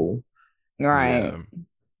school. Right.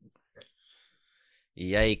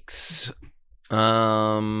 Yikes.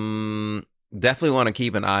 Definitely want to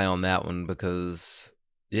keep an eye on that one because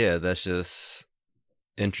that's just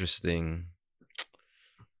interesting.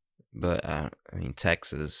 But I mean,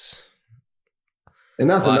 Texas, and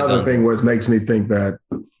that's another thing which makes me think that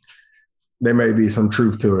there may be some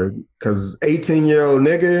truth to it because 18-year-old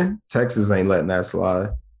nigga, Texas ain't letting that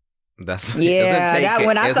slide. That's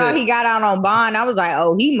when I saw he got out on bond, I was like,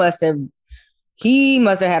 oh, he must have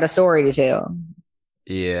had a story to tell.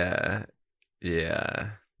 Yeah.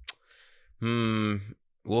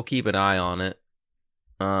 We'll keep an eye on it.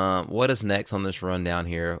 What is next on this rundown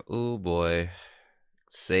here? Oh boy.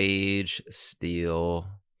 Sage Steele.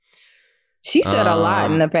 She said a lot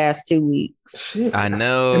in the past 2 weeks. Shit. I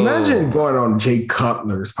know. Imagine going on Jay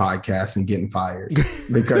Cutler's podcast and getting fired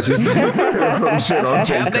because you said some shit on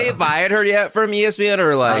Jay Have they fired her yet from ESPN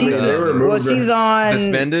or like? She's on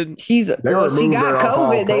suspended. She got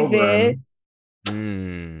COVID. They said.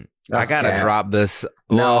 I gotta drop this.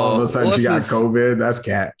 Now all of a sudden she got COVID. That's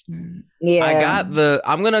cat. Yeah,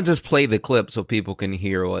 I'm gonna just play the clip so people can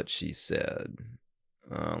hear what she said.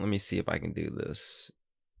 Let me see if I can do this.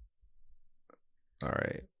 All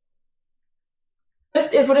right.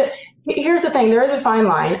 This is what it. Here's the thing: there is a fine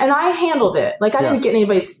line, and I handled it. Like I didn't get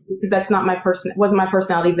anybody's because that's not my person. Wasn't my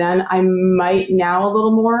personality then. I might now a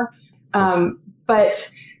little more,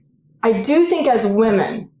 but I do think as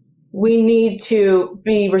women we need to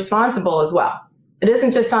be responsible as well. It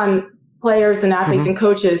isn't just on players and athletes and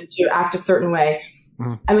coaches to act a certain way.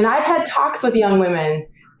 I mean, I've had talks with young women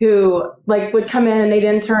who like would come in and they'd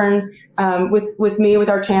intern with me, with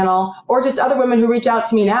our channel, or just other women who reach out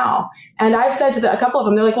to me now. And I've said to a couple of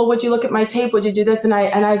them, they're like, well, would you look at my tape? Would you do this? And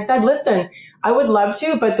I've said, listen, I would love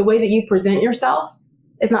to, but the way that you present yourself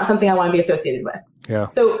is not something I want to be associated with. Yeah.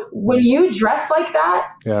 So when you dress like that,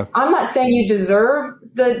 I'm not saying you deserve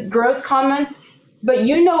the gross comments, but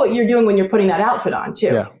you know what you're doing when you're putting that outfit on too.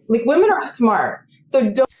 Yeah. Like women are smart.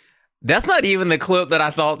 So don't. That's not even the clip that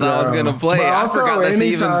I thought that I was going to play. I forgot that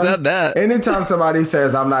she even said that. Anytime somebody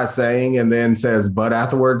says, I'm not saying, and then says, but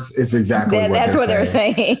afterwards, it's exactly that's what they're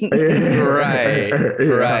saying. Right.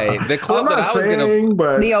 The clip that I was going to...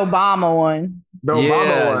 The Obama one. The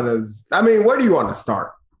Obama one is... I mean, where do you want to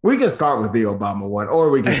start? We can start with the Obama one, or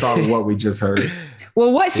we can start with what we just heard.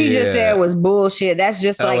 Well, what she just said was bullshit. That's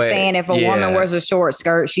just like saying if a woman wears a short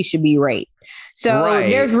skirt, she should be raped. So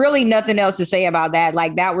there's really nothing else to say about that.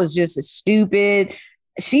 Like that was just stupid.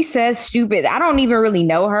 She says stupid. I don't even really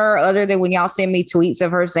know her other than when y'all send me tweets of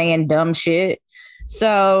her saying dumb shit.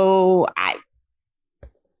 So I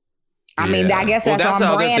mean, I guess that's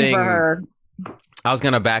on brand for her. I was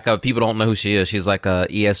going to back up. People don't know who she is. She's like a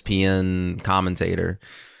ESPN commentator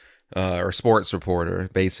or sports reporter,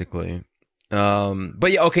 basically.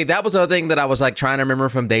 But yeah, okay, that was the other thing that I was like trying to remember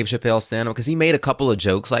from Dave Chappelle's stand-up, because he made a couple of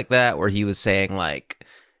jokes like that where he was saying like,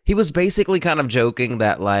 he was basically kind of joking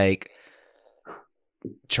that like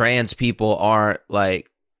trans people aren't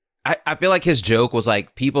like, I feel like his joke was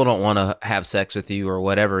like, people don't want to have sex with you or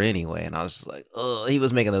whatever anyway. And I was just like, oh, he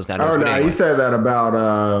was making those kind of jokes. Oh, no, he said that about,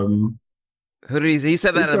 who did he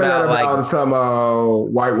said that about like some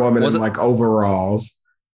white woman in like overalls.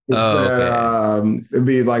 It'd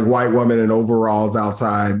be like white women in overalls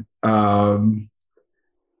outside,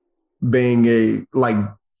 being like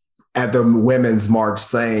at the women's march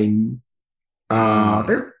saying,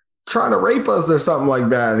 they're trying to rape us or something like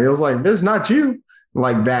that. And it was like, there's not you.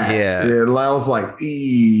 Like that. Yeah. I was like,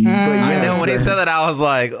 yes, I know when he said that, I was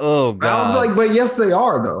like, oh God. I was like, but yes, they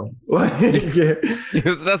are though. Like,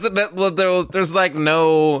 there's like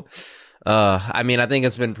no, I mean, I think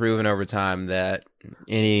it's been proven over time that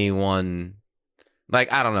anyone, like,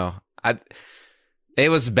 I don't know. It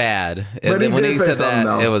was bad. But when he said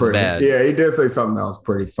that, it was bad. Yeah, he did say something that was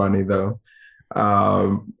pretty funny though.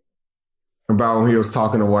 About when he was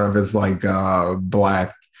talking to one of his like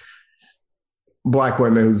black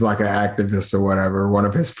women who's like an activist or whatever, one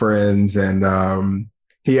of his friends. And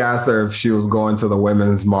he asked her if she was going to the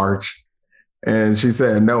women's march. And she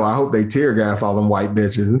said, no, I hope they tear gas all them white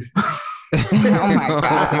bitches. Oh my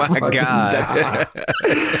God. Oh my God.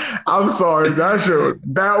 I'm sorry.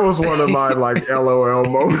 That was one of my like LOL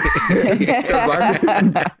moments.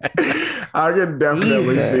 I can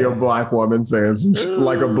definitely see a black woman saying some shit,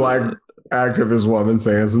 like a black activist woman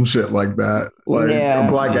saying some shit like that. Like a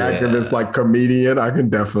black activist, like comedian, I can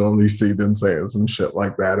definitely see them saying some shit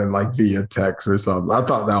like that and like via text or something. I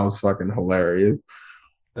thought that was fucking hilarious.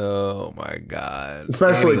 Oh my God.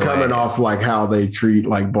 Especially coming off like how they treat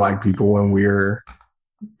like black people when we're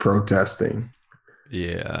protesting.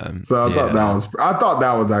 Yeah. So I thought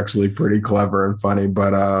that was actually pretty clever and funny.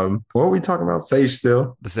 But what were we talking about? Sage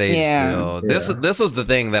Steele? The Sage Steele. This was the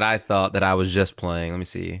thing that I thought that I was just playing. Let me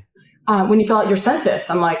see. When you fill out your census,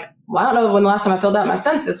 I'm like, well, I don't know when the last time I filled out my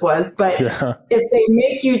census was, but if they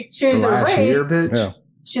make you choose a race,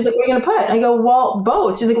 she's like, what are you going to put? I go, well,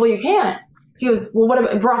 both. She's like, well, you can't. He goes, well, what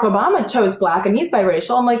about Barack Obama chose black and he's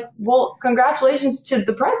biracial? I'm like, well, congratulations to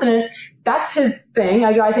the president. That's his thing.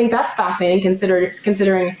 I go, I think that's fascinating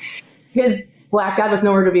considering his black dad was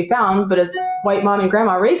nowhere to be found, but his white mom and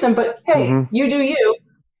grandma raised him. But hey, you do you.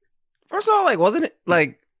 First of all, like, wasn't it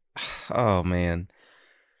like, oh man,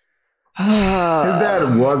 his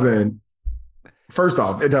dad wasn't. First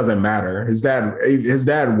off, it doesn't matter. His dad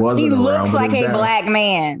wasn't. He around, looks like a black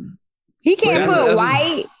man. He can't put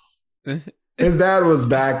white. His dad was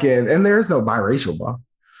back in, and there's no biracial,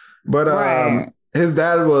 but his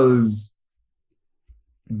dad was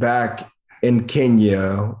back in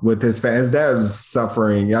Kenya with his family. His dad was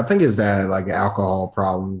suffering. I think his dad had like alcohol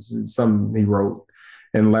problems. Some he wrote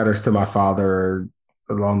in letters to my father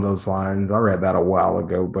along those lines. I read that a while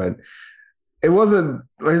ago, but it wasn't.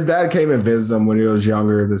 His dad came and visited him when he was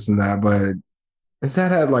younger, this and that. But his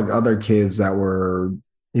dad had like other kids that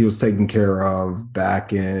he was taking care of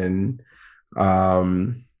back in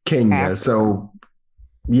Kenya. So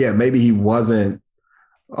yeah, maybe he wasn't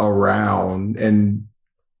around. And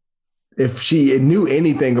if she knew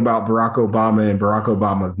anything about Barack Obama and Barack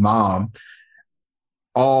Obama's mom,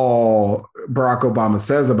 all Barack Obama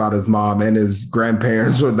says about his mom and his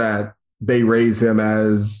grandparents was that they raised him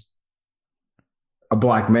as a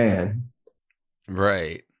black man.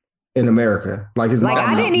 Right. In America. Like his mom.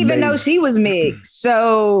 I didn't even know she was mixed.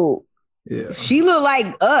 So yeah, she looked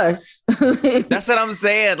like us. That's what I'm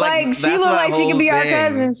saying. Like she looked like she could be our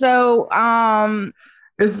cousin. So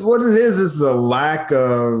it's what it is. It's a lack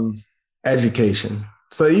of education.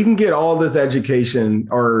 So you can get all this education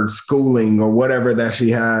or schooling or whatever that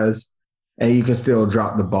she has, and you can still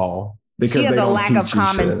drop the ball because she has they don't a lack teach of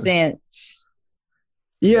common shit. sense.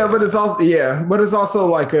 Yeah, but it's also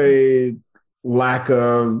like a lack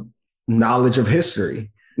of knowledge of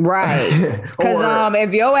history. Right. Because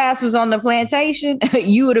if your ass was on the plantation,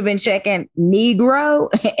 you would have been checking Negro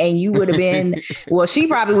and you would have been, well, she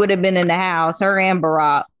probably would have been in the house. Her and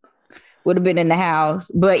Barack would have been in the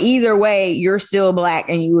house. But either way, you're still black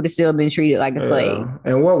and you would have still been treated like a slave.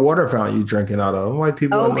 And what water fountain you drinking out of? White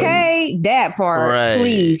people. Okay, that part. Right.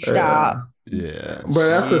 Please stop. Yeah. But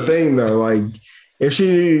that's the thing though. Like if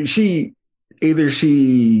she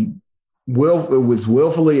was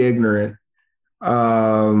willfully ignorant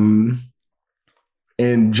and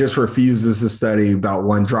just refuses to study about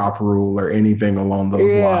one drop rule or anything along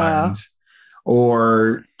those lines,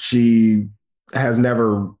 or she has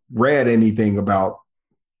never read anything about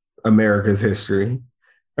America's history.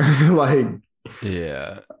 Like,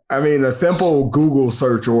 yeah, I mean, a simple Google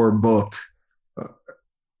search or book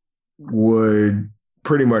would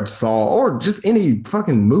pretty much solve, or just any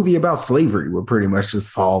fucking movie about slavery would pretty much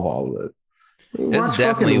just solve all of it. It's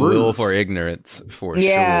definitely will for ignorance, for sure.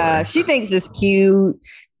 Yeah, she thinks it's cute.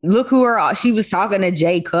 Look who she was talking to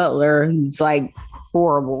Jay Cutler, who's like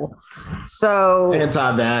horrible. So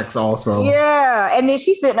anti-vax also. Yeah, and then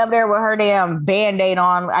she's sitting up there with her damn Band-Aid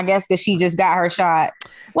on, I guess because she just got her shot.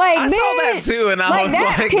 Like, I saw that too, and I was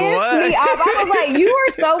that like, pissed what? me off. I was like, you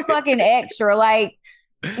are so fucking extra. Like,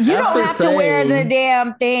 you don't have to wear the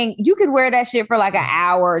damn thing. You could wear that shit for like an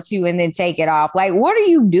hour or two and then take it off. Like, what are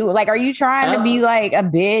you doing? Like, are you trying to be like a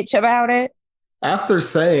bitch about it? After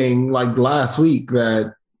saying like last week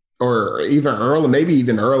that, or even early, maybe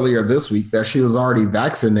even earlier this week, that she was already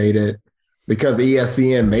vaccinated because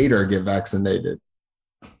ESPN made her get vaccinated.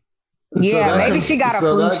 Yeah, so maybe she got a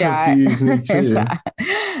flu shot. Confused me too.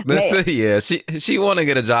 Yeah, she want to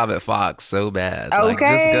get a job at Fox so bad.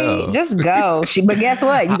 Okay, like, just go. But guess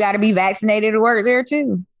what? You got to be vaccinated to work there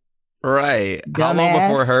too. Right. Dumbass. How long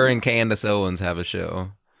before her and Candace Owens have a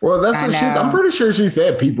show? Well, that's what I'm pretty sure she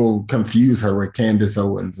said people confuse her with Candace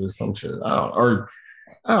Owens or some shit.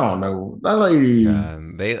 I don't know. That lady.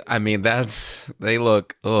 They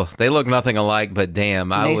look nothing alike, but damn,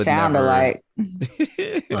 they sound alike. Do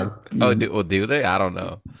they? I don't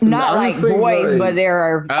know. Not like voice, but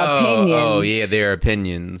their opinions. Oh, yeah, their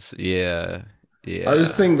opinions. Yeah. I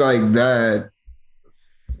just think like that.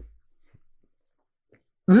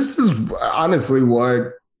 This is honestly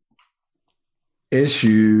what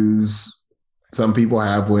issues some people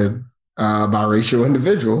have with biracial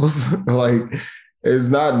individuals. Like, it's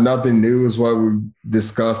not nothing new. Is what we've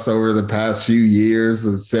discussed over the past few years.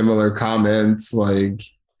 The similar comments, like,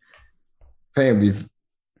 family.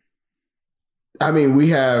 I mean, we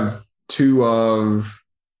have two of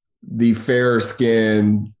the fairer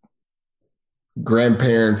skinned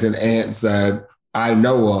grandparents and aunts that I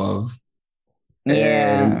know of.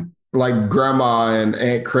 Yeah. And like Grandma and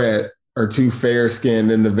Aunt Cret are two fair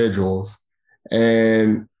skinned individuals.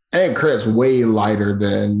 And Aunt Cret's way lighter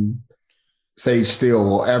than Sage Steele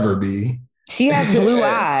will ever be. She has blue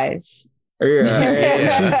eyes.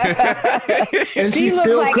 Yeah, and she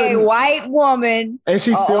looks like a white woman. And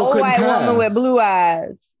she still couldn't white pass. woman with blue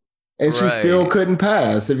eyes. and she still couldn't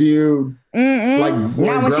pass. If you like,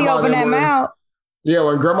 not when she opened that mouth. Yeah,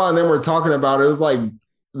 when grandma and them were talking about it, it was like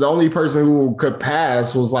the only person who could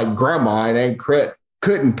pass was like grandma, and Aunt Cret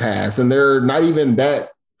couldn't pass, and they're not even that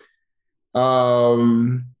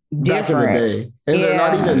back in the day, and they're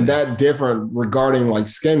not even that different regarding like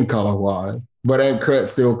skin color wise. But Aunt Cret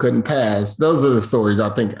still couldn't pass. Those are the stories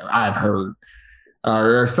I think I've heard.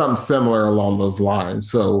 There's something similar along those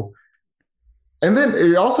lines. So, and then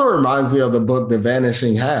it also reminds me of the book The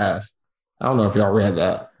Vanishing Half. I don't know if y'all read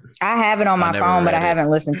that. I have it on my phone, but I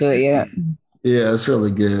haven't listened to it yet. Yeah, it's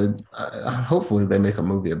really good. Hopefully they make a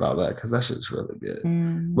movie about that because that shit's really good.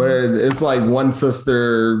 But it's like one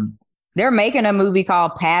sister. They're making a movie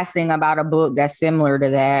called Passing about a book that's similar to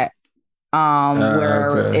that.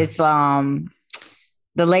 Where it's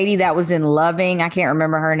the lady that was in Loving. I can't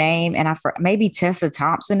remember her name, and maybe Tessa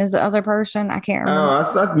Thompson is the other person. I can't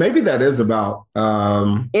remember. Maybe that is about.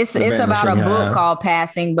 It's about a book called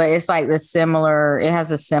Passing, but it's like the similar. It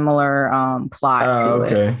has a similar plot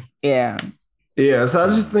to it. Yeah. Yeah. So I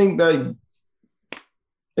just think that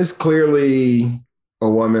it's clearly a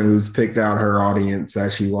woman who's picked out her audience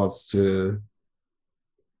that she wants to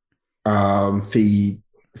feed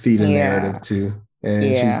a narrative to.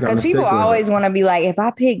 And because people always want to be like, if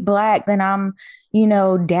I pick Black, then I'm,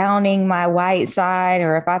 downing my white side,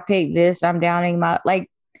 or if I pick this, I'm downing my,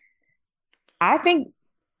 like, I don't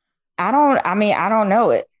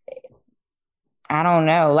know it. I don't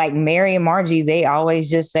know. Like Mary and Margie, they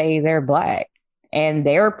always just say they're Black, and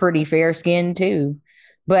they're pretty fair skinned too.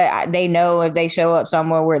 But they know if they show up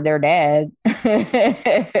somewhere with their dad,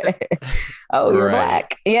 oh, you're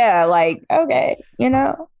Black. Yeah, like, okay,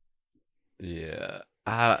 Yeah.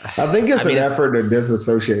 I think it's an effort to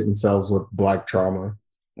disassociate themselves with Black trauma.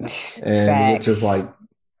 And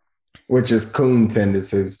which is coon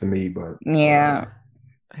tendencies to me, but yeah.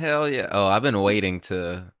 Hell yeah. Oh, I've been waiting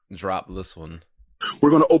to drop this one. We're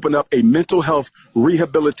going to open up a mental health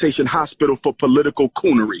rehabilitation hospital for political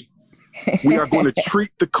coonery. We are going to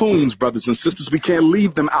treat the coons, brothers and sisters. We can't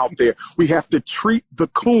leave them out there. We have to treat the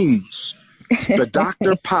coons. The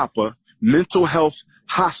Dr. Papa Mental Health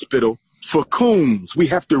Hospital for coons. We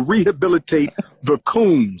have to rehabilitate the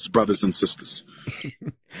coons, brothers and sisters.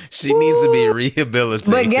 She needs to be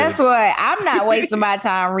rehabilitated. But guess what? I'm not wasting my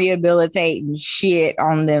time rehabilitating shit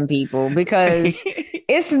on them people, because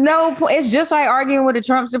it's just like arguing with a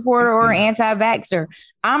Trump supporter or an anti-vaxxer.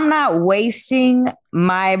 I'm not wasting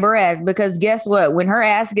my breath, because guess what? When her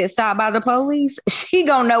ass gets stopped by the police, she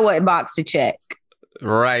gonna know what box to check.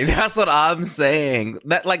 Right. That's what I'm saying.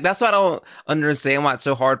 That's why I don't understand why it's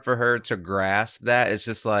so hard for her to grasp that. It's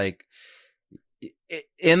just like,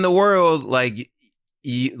 in the world, like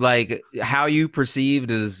how you perceived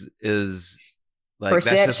is like,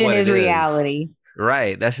 perception is reality.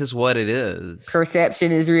 Right. That's just what it is.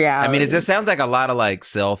 Perception is reality. I mean, it just sounds like a lot of like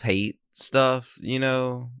self-hate stuff,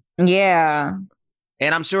 Yeah.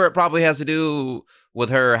 And I'm sure it probably has to do with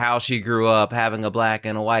her, how she grew up, having a Black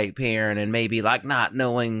and a white parent, and maybe like not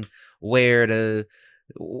knowing where to,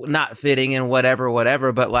 not fitting in,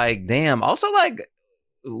 whatever. But like, damn, also like,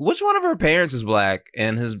 which one of her parents is Black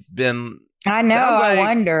and has been? I know. I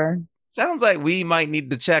wonder. Sounds like we might need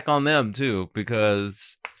to check on them too,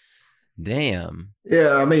 because damn.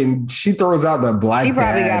 Yeah, I mean, she throws out the Black. She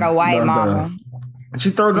probably got a white mama. She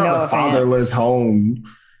throws out the fatherless home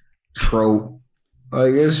trope.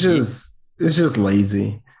 Like it's just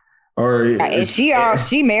lazy. Or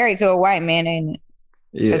she married to a white man, ain't it?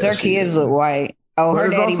 Yeah, because her kids look white. Oh, her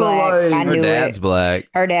daddy Black. Like, I knew her dad's it. Black.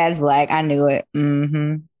 Her dad's Black. I knew it.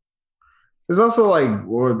 Mm-hmm. It's also like,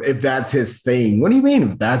 well, if that's his thing. What do you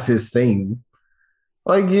mean if that's his thing?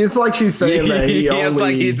 Like, it's like she's saying that he only... It's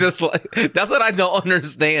like he just like... That's what I don't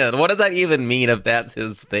understand. What does that even mean if that's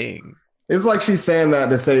his thing? It's like she's saying that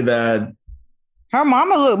to say that... Her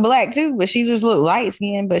mama looked Black too, but she just looked light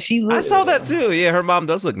skinned. But she looked... I saw that too. Yeah, her mom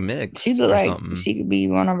does look mixed. She looked like something. She could be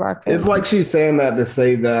one of our cousins. It's like she's saying that to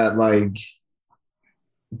say that, like,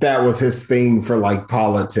 that was his thing for like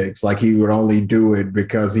politics. Like he would only do it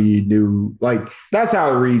because he knew, like, that's how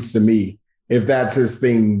it reads to me. If that's his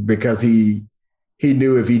thing, because he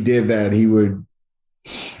knew if he did that, he would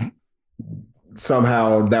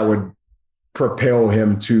somehow, that would propel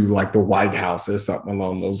him to like the White House or something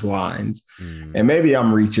along those lines. And maybe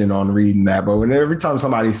I'm reaching on reading that, but every time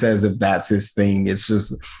somebody says if that's his thing, it's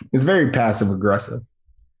very passive aggressive.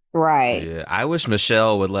 Right. Yeah, I wish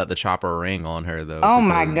Michelle would let the chopper ring on her though. Oh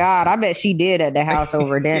my God, I bet she did at the house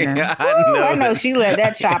over dinner. Yeah, I know she let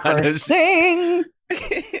that chopper sing.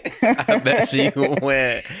 I bet she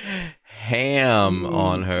went ham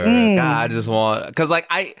on her. God, I just want, because like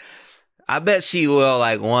I I bet she will.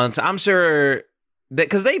 Like once, I'm sure that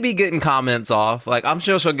because they be getting comments off. Like I'm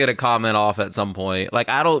sure she'll get a comment off at some point. Like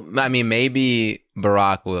I mean, maybe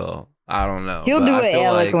Barack will. I don't know. He'll do it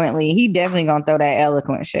eloquently. Like, he definitely gonna throw that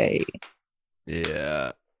eloquent shade.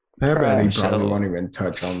 Yeah. I bet he probably won't even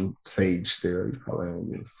touch on Sage still. He probably won't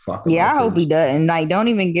even fuck. Yeah, I hope he doesn't. Like, don't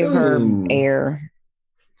even give her air.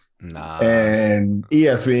 Nah. And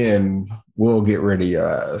ESPN will get rid of your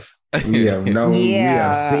ass. We have known. We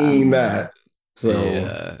have seen that. So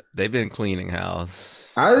yeah, they've been cleaning house.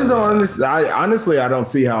 I just don't understand. Honestly, I don't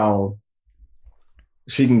see how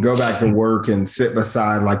she can go back to work and sit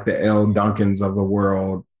beside like the Elle Duncans of the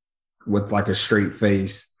world with like a straight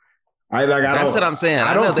face. That's what I'm saying.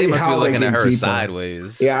 I don't see how they must be looking at her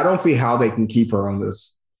sideways. Yeah, I don't see how they can keep her on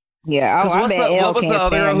this. Yeah, what was the other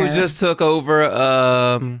girl who just took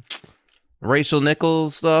over Rachel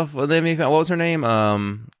Nichols stuff? What was her name?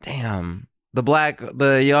 The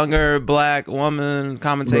younger black woman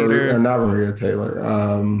commentator. Not Maria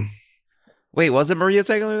Taylor. Wait, was it Maria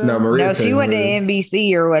Taylor? No, Maria Taylor. No, she went to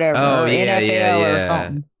NBC or whatever. Oh, or NFL or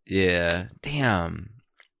something. Yeah. Damn.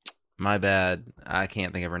 My bad. I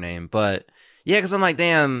can't think of her name. But yeah, because I'm like,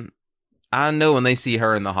 damn, I know when they see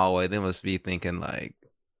her in the hallway, they must be thinking like,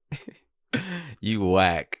 you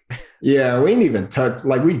whack. Yeah, we ain't even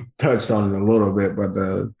we touched on it a little bit, but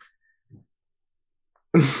the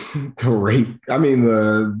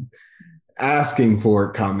the asking for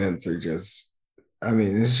it comments are just,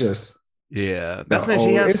 it's just. Yeah, that's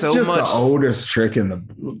she has so much. It's just the oldest trick in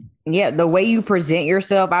the. Yeah, the way you present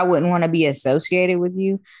yourself, I wouldn't want to be associated with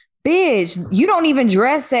you. Bitch, you don't even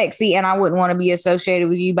dress sexy, and I wouldn't want to be associated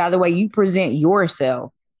with you by the way you present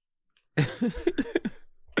yourself. I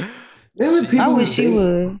wish you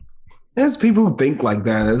would. There's people who think like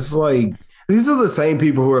that. It's like, these are the same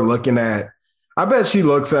people who are looking at, I bet she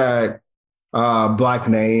looks at black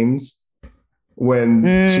names when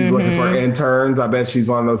she's looking for interns. I bet she's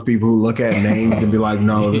one of those people who look at names and be like,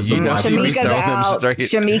 no, this is Shamika's out.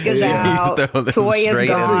 Shamika's out. Toya's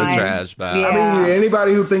gone. Trash bag. Yeah. I mean,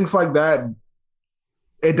 anybody who thinks like that,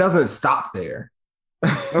 it doesn't stop there.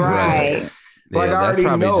 Right. I already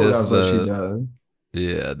know that's what she does.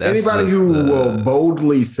 Yeah. Anybody who will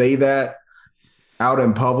boldly say that out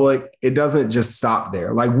in public, it doesn't just stop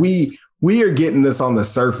there. Like we are getting this on the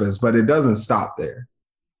surface, but it doesn't stop there.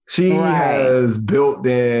 She has built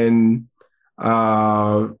in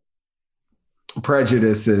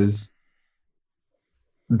prejudices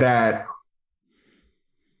that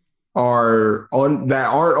aren't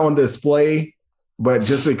on display, but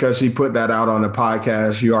just because she put that out on a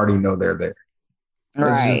podcast, you already know they're there.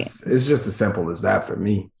 Right. It's just as simple as that for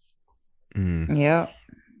me. Yep.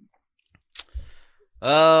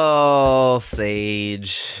 Oh,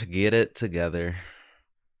 Sage, get it together.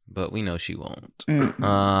 But we know she won't.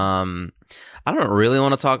 I don't really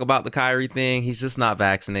want to talk about the Kyrie thing. He's just not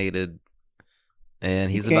vaccinated,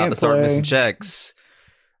 and he's about to start missing checks.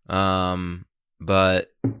 But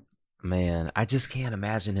man, I just can't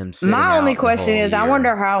imagine him sitting My only out question is, I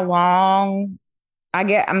wonder how long.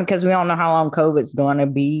 Because we don't know how long COVID's going to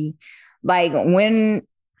be. Like when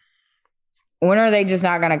are they just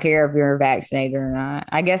not going to care if you're vaccinated or not?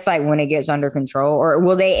 I guess like when it gets under control, or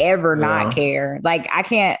will they ever not care? Like I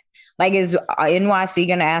can't. Like, is NYC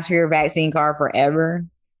going to ask for your vaccine card forever?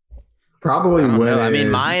 Probably will. I mean,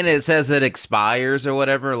 mine, it says it expires or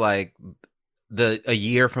whatever, like a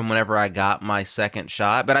year from whenever I got my second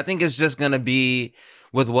shot. But I think it's just going to be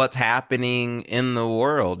with what's happening in the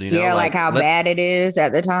world, you know? Yeah, like how bad it is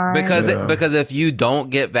at the time. Because if you don't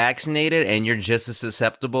get vaccinated and you're just as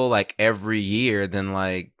susceptible like every year, then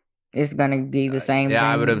like it's gonna be the same thing.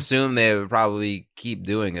 I would assume they would probably keep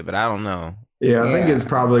doing it, but I don't know. Yeah, I think it's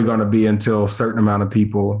probably gonna be until a certain amount of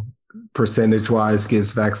people percentage wise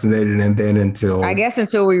gets vaccinated, and then until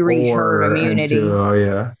we reach herd immunity.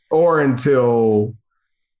 Or until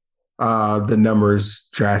the numbers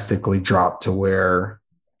drastically drop to where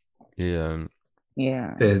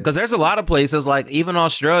because there's a lot of places like even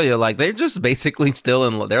Australia, like they're just basically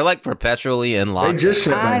still they're like perpetually in lockdown. They just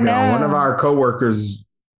shut back down. One of our coworkers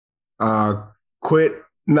quit.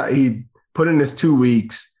 He put in his 2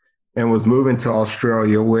 weeks and was moving to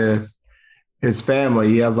Australia with his family.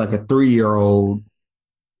 He has like a 3-year-old,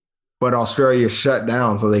 but Australia shut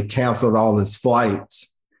down, so they canceled all his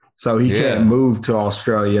flights. So he can't move to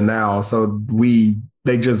Australia now. So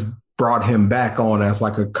they just brought him back on as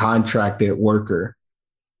like a contracted worker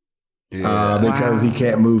because he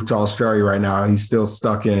can't move to Australia right now. He's still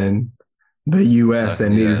stuck in the U.S.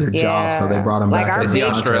 and needed a job, so they brought him back. Is he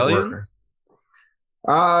Australian? Worker.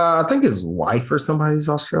 I think his wife or somebody's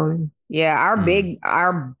Australian. Yeah,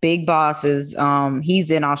 our big boss is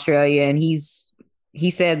he's in Australia, and he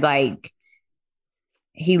said like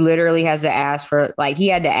he literally has to ask for, like, he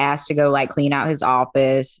had to ask to go like clean out his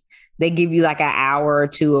office. They give you like an hour or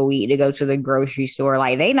two a week to go to the grocery store.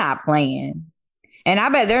 Like, they not playing. And I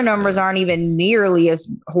bet their numbers aren't even nearly as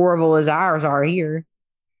horrible as ours are here.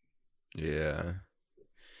 Yeah.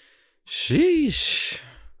 Sheesh.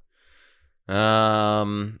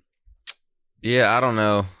 Yeah, I don't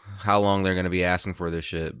know how long they're going to be asking for this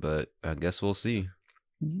shit, but I guess we'll see.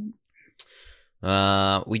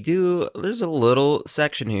 There's a little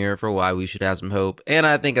section here for why we should have some hope. And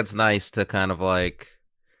I think it's nice to kind of like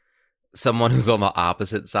someone who's on the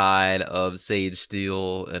opposite side of Sage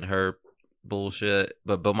Steele and her bullshit.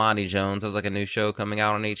 But Bomani Jones has like a new show coming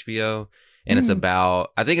out on HBO. And it's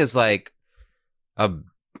about, I think it's like a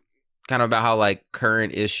kind of about how like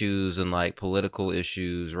current issues and like political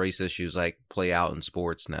issues, race issues like play out in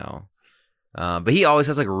sports now. But he always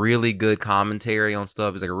has like really good commentary on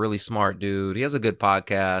stuff. He's like a really smart dude. He has a good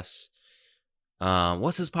podcast.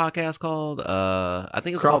 What's his podcast called? I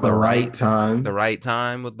think it's called The Right Time. The Right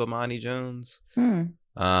Time with Bomani Jones.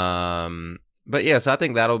 But yeah, so I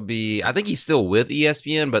think that'll be, I think he's still with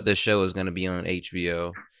ESPN, but this show is going to be on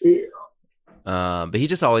HBO. Yeah. But he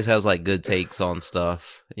just always has like good takes on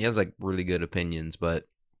stuff. He has like really good opinions, but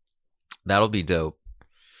that'll be dope.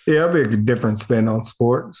 Yeah, it'll be a different spin on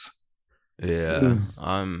sports. Yeah,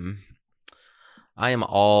 I am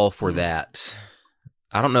all for that.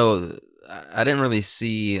 I don't know. I didn't really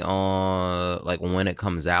see on like when it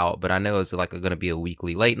comes out, but I know it's like going to be a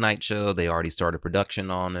weekly late night show. They already started production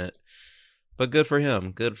on it, but good for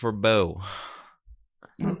him. Good for Bo.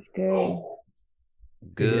 That's good.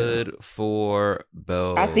 Good for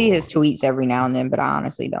Bo. I see his tweets every now and then, but I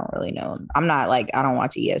honestly don't really know him. I'm not like, I don't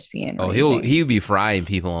watch ESPN. Oh, he'll be frying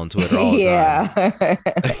people on Twitter all the time.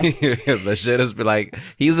 The shit has been like,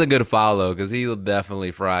 he's a good follow because he'll definitely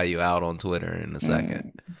fry you out on Twitter in a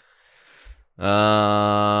second.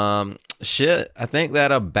 Shit, I think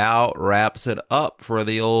that about wraps it up for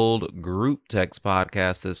the old Group Text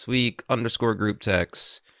podcast this week. _Group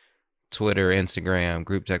Text. Twitter, Instagram,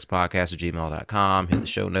 grouptextpodcast@gmail.com. Hit the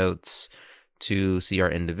show notes to see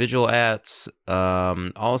our individual ads.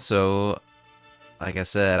 Also, like I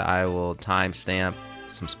said, I will timestamp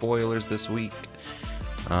some spoilers this week.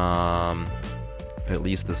 At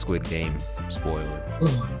least the Squid Game spoiler.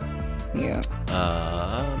 Yeah.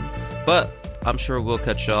 But I'm sure we'll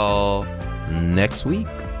catch y'all next week.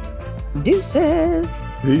 Deuces.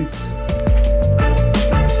 Peace.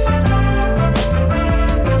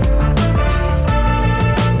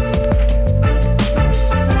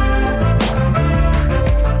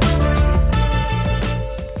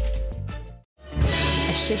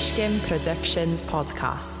 Shishkin Productions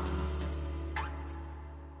podcast.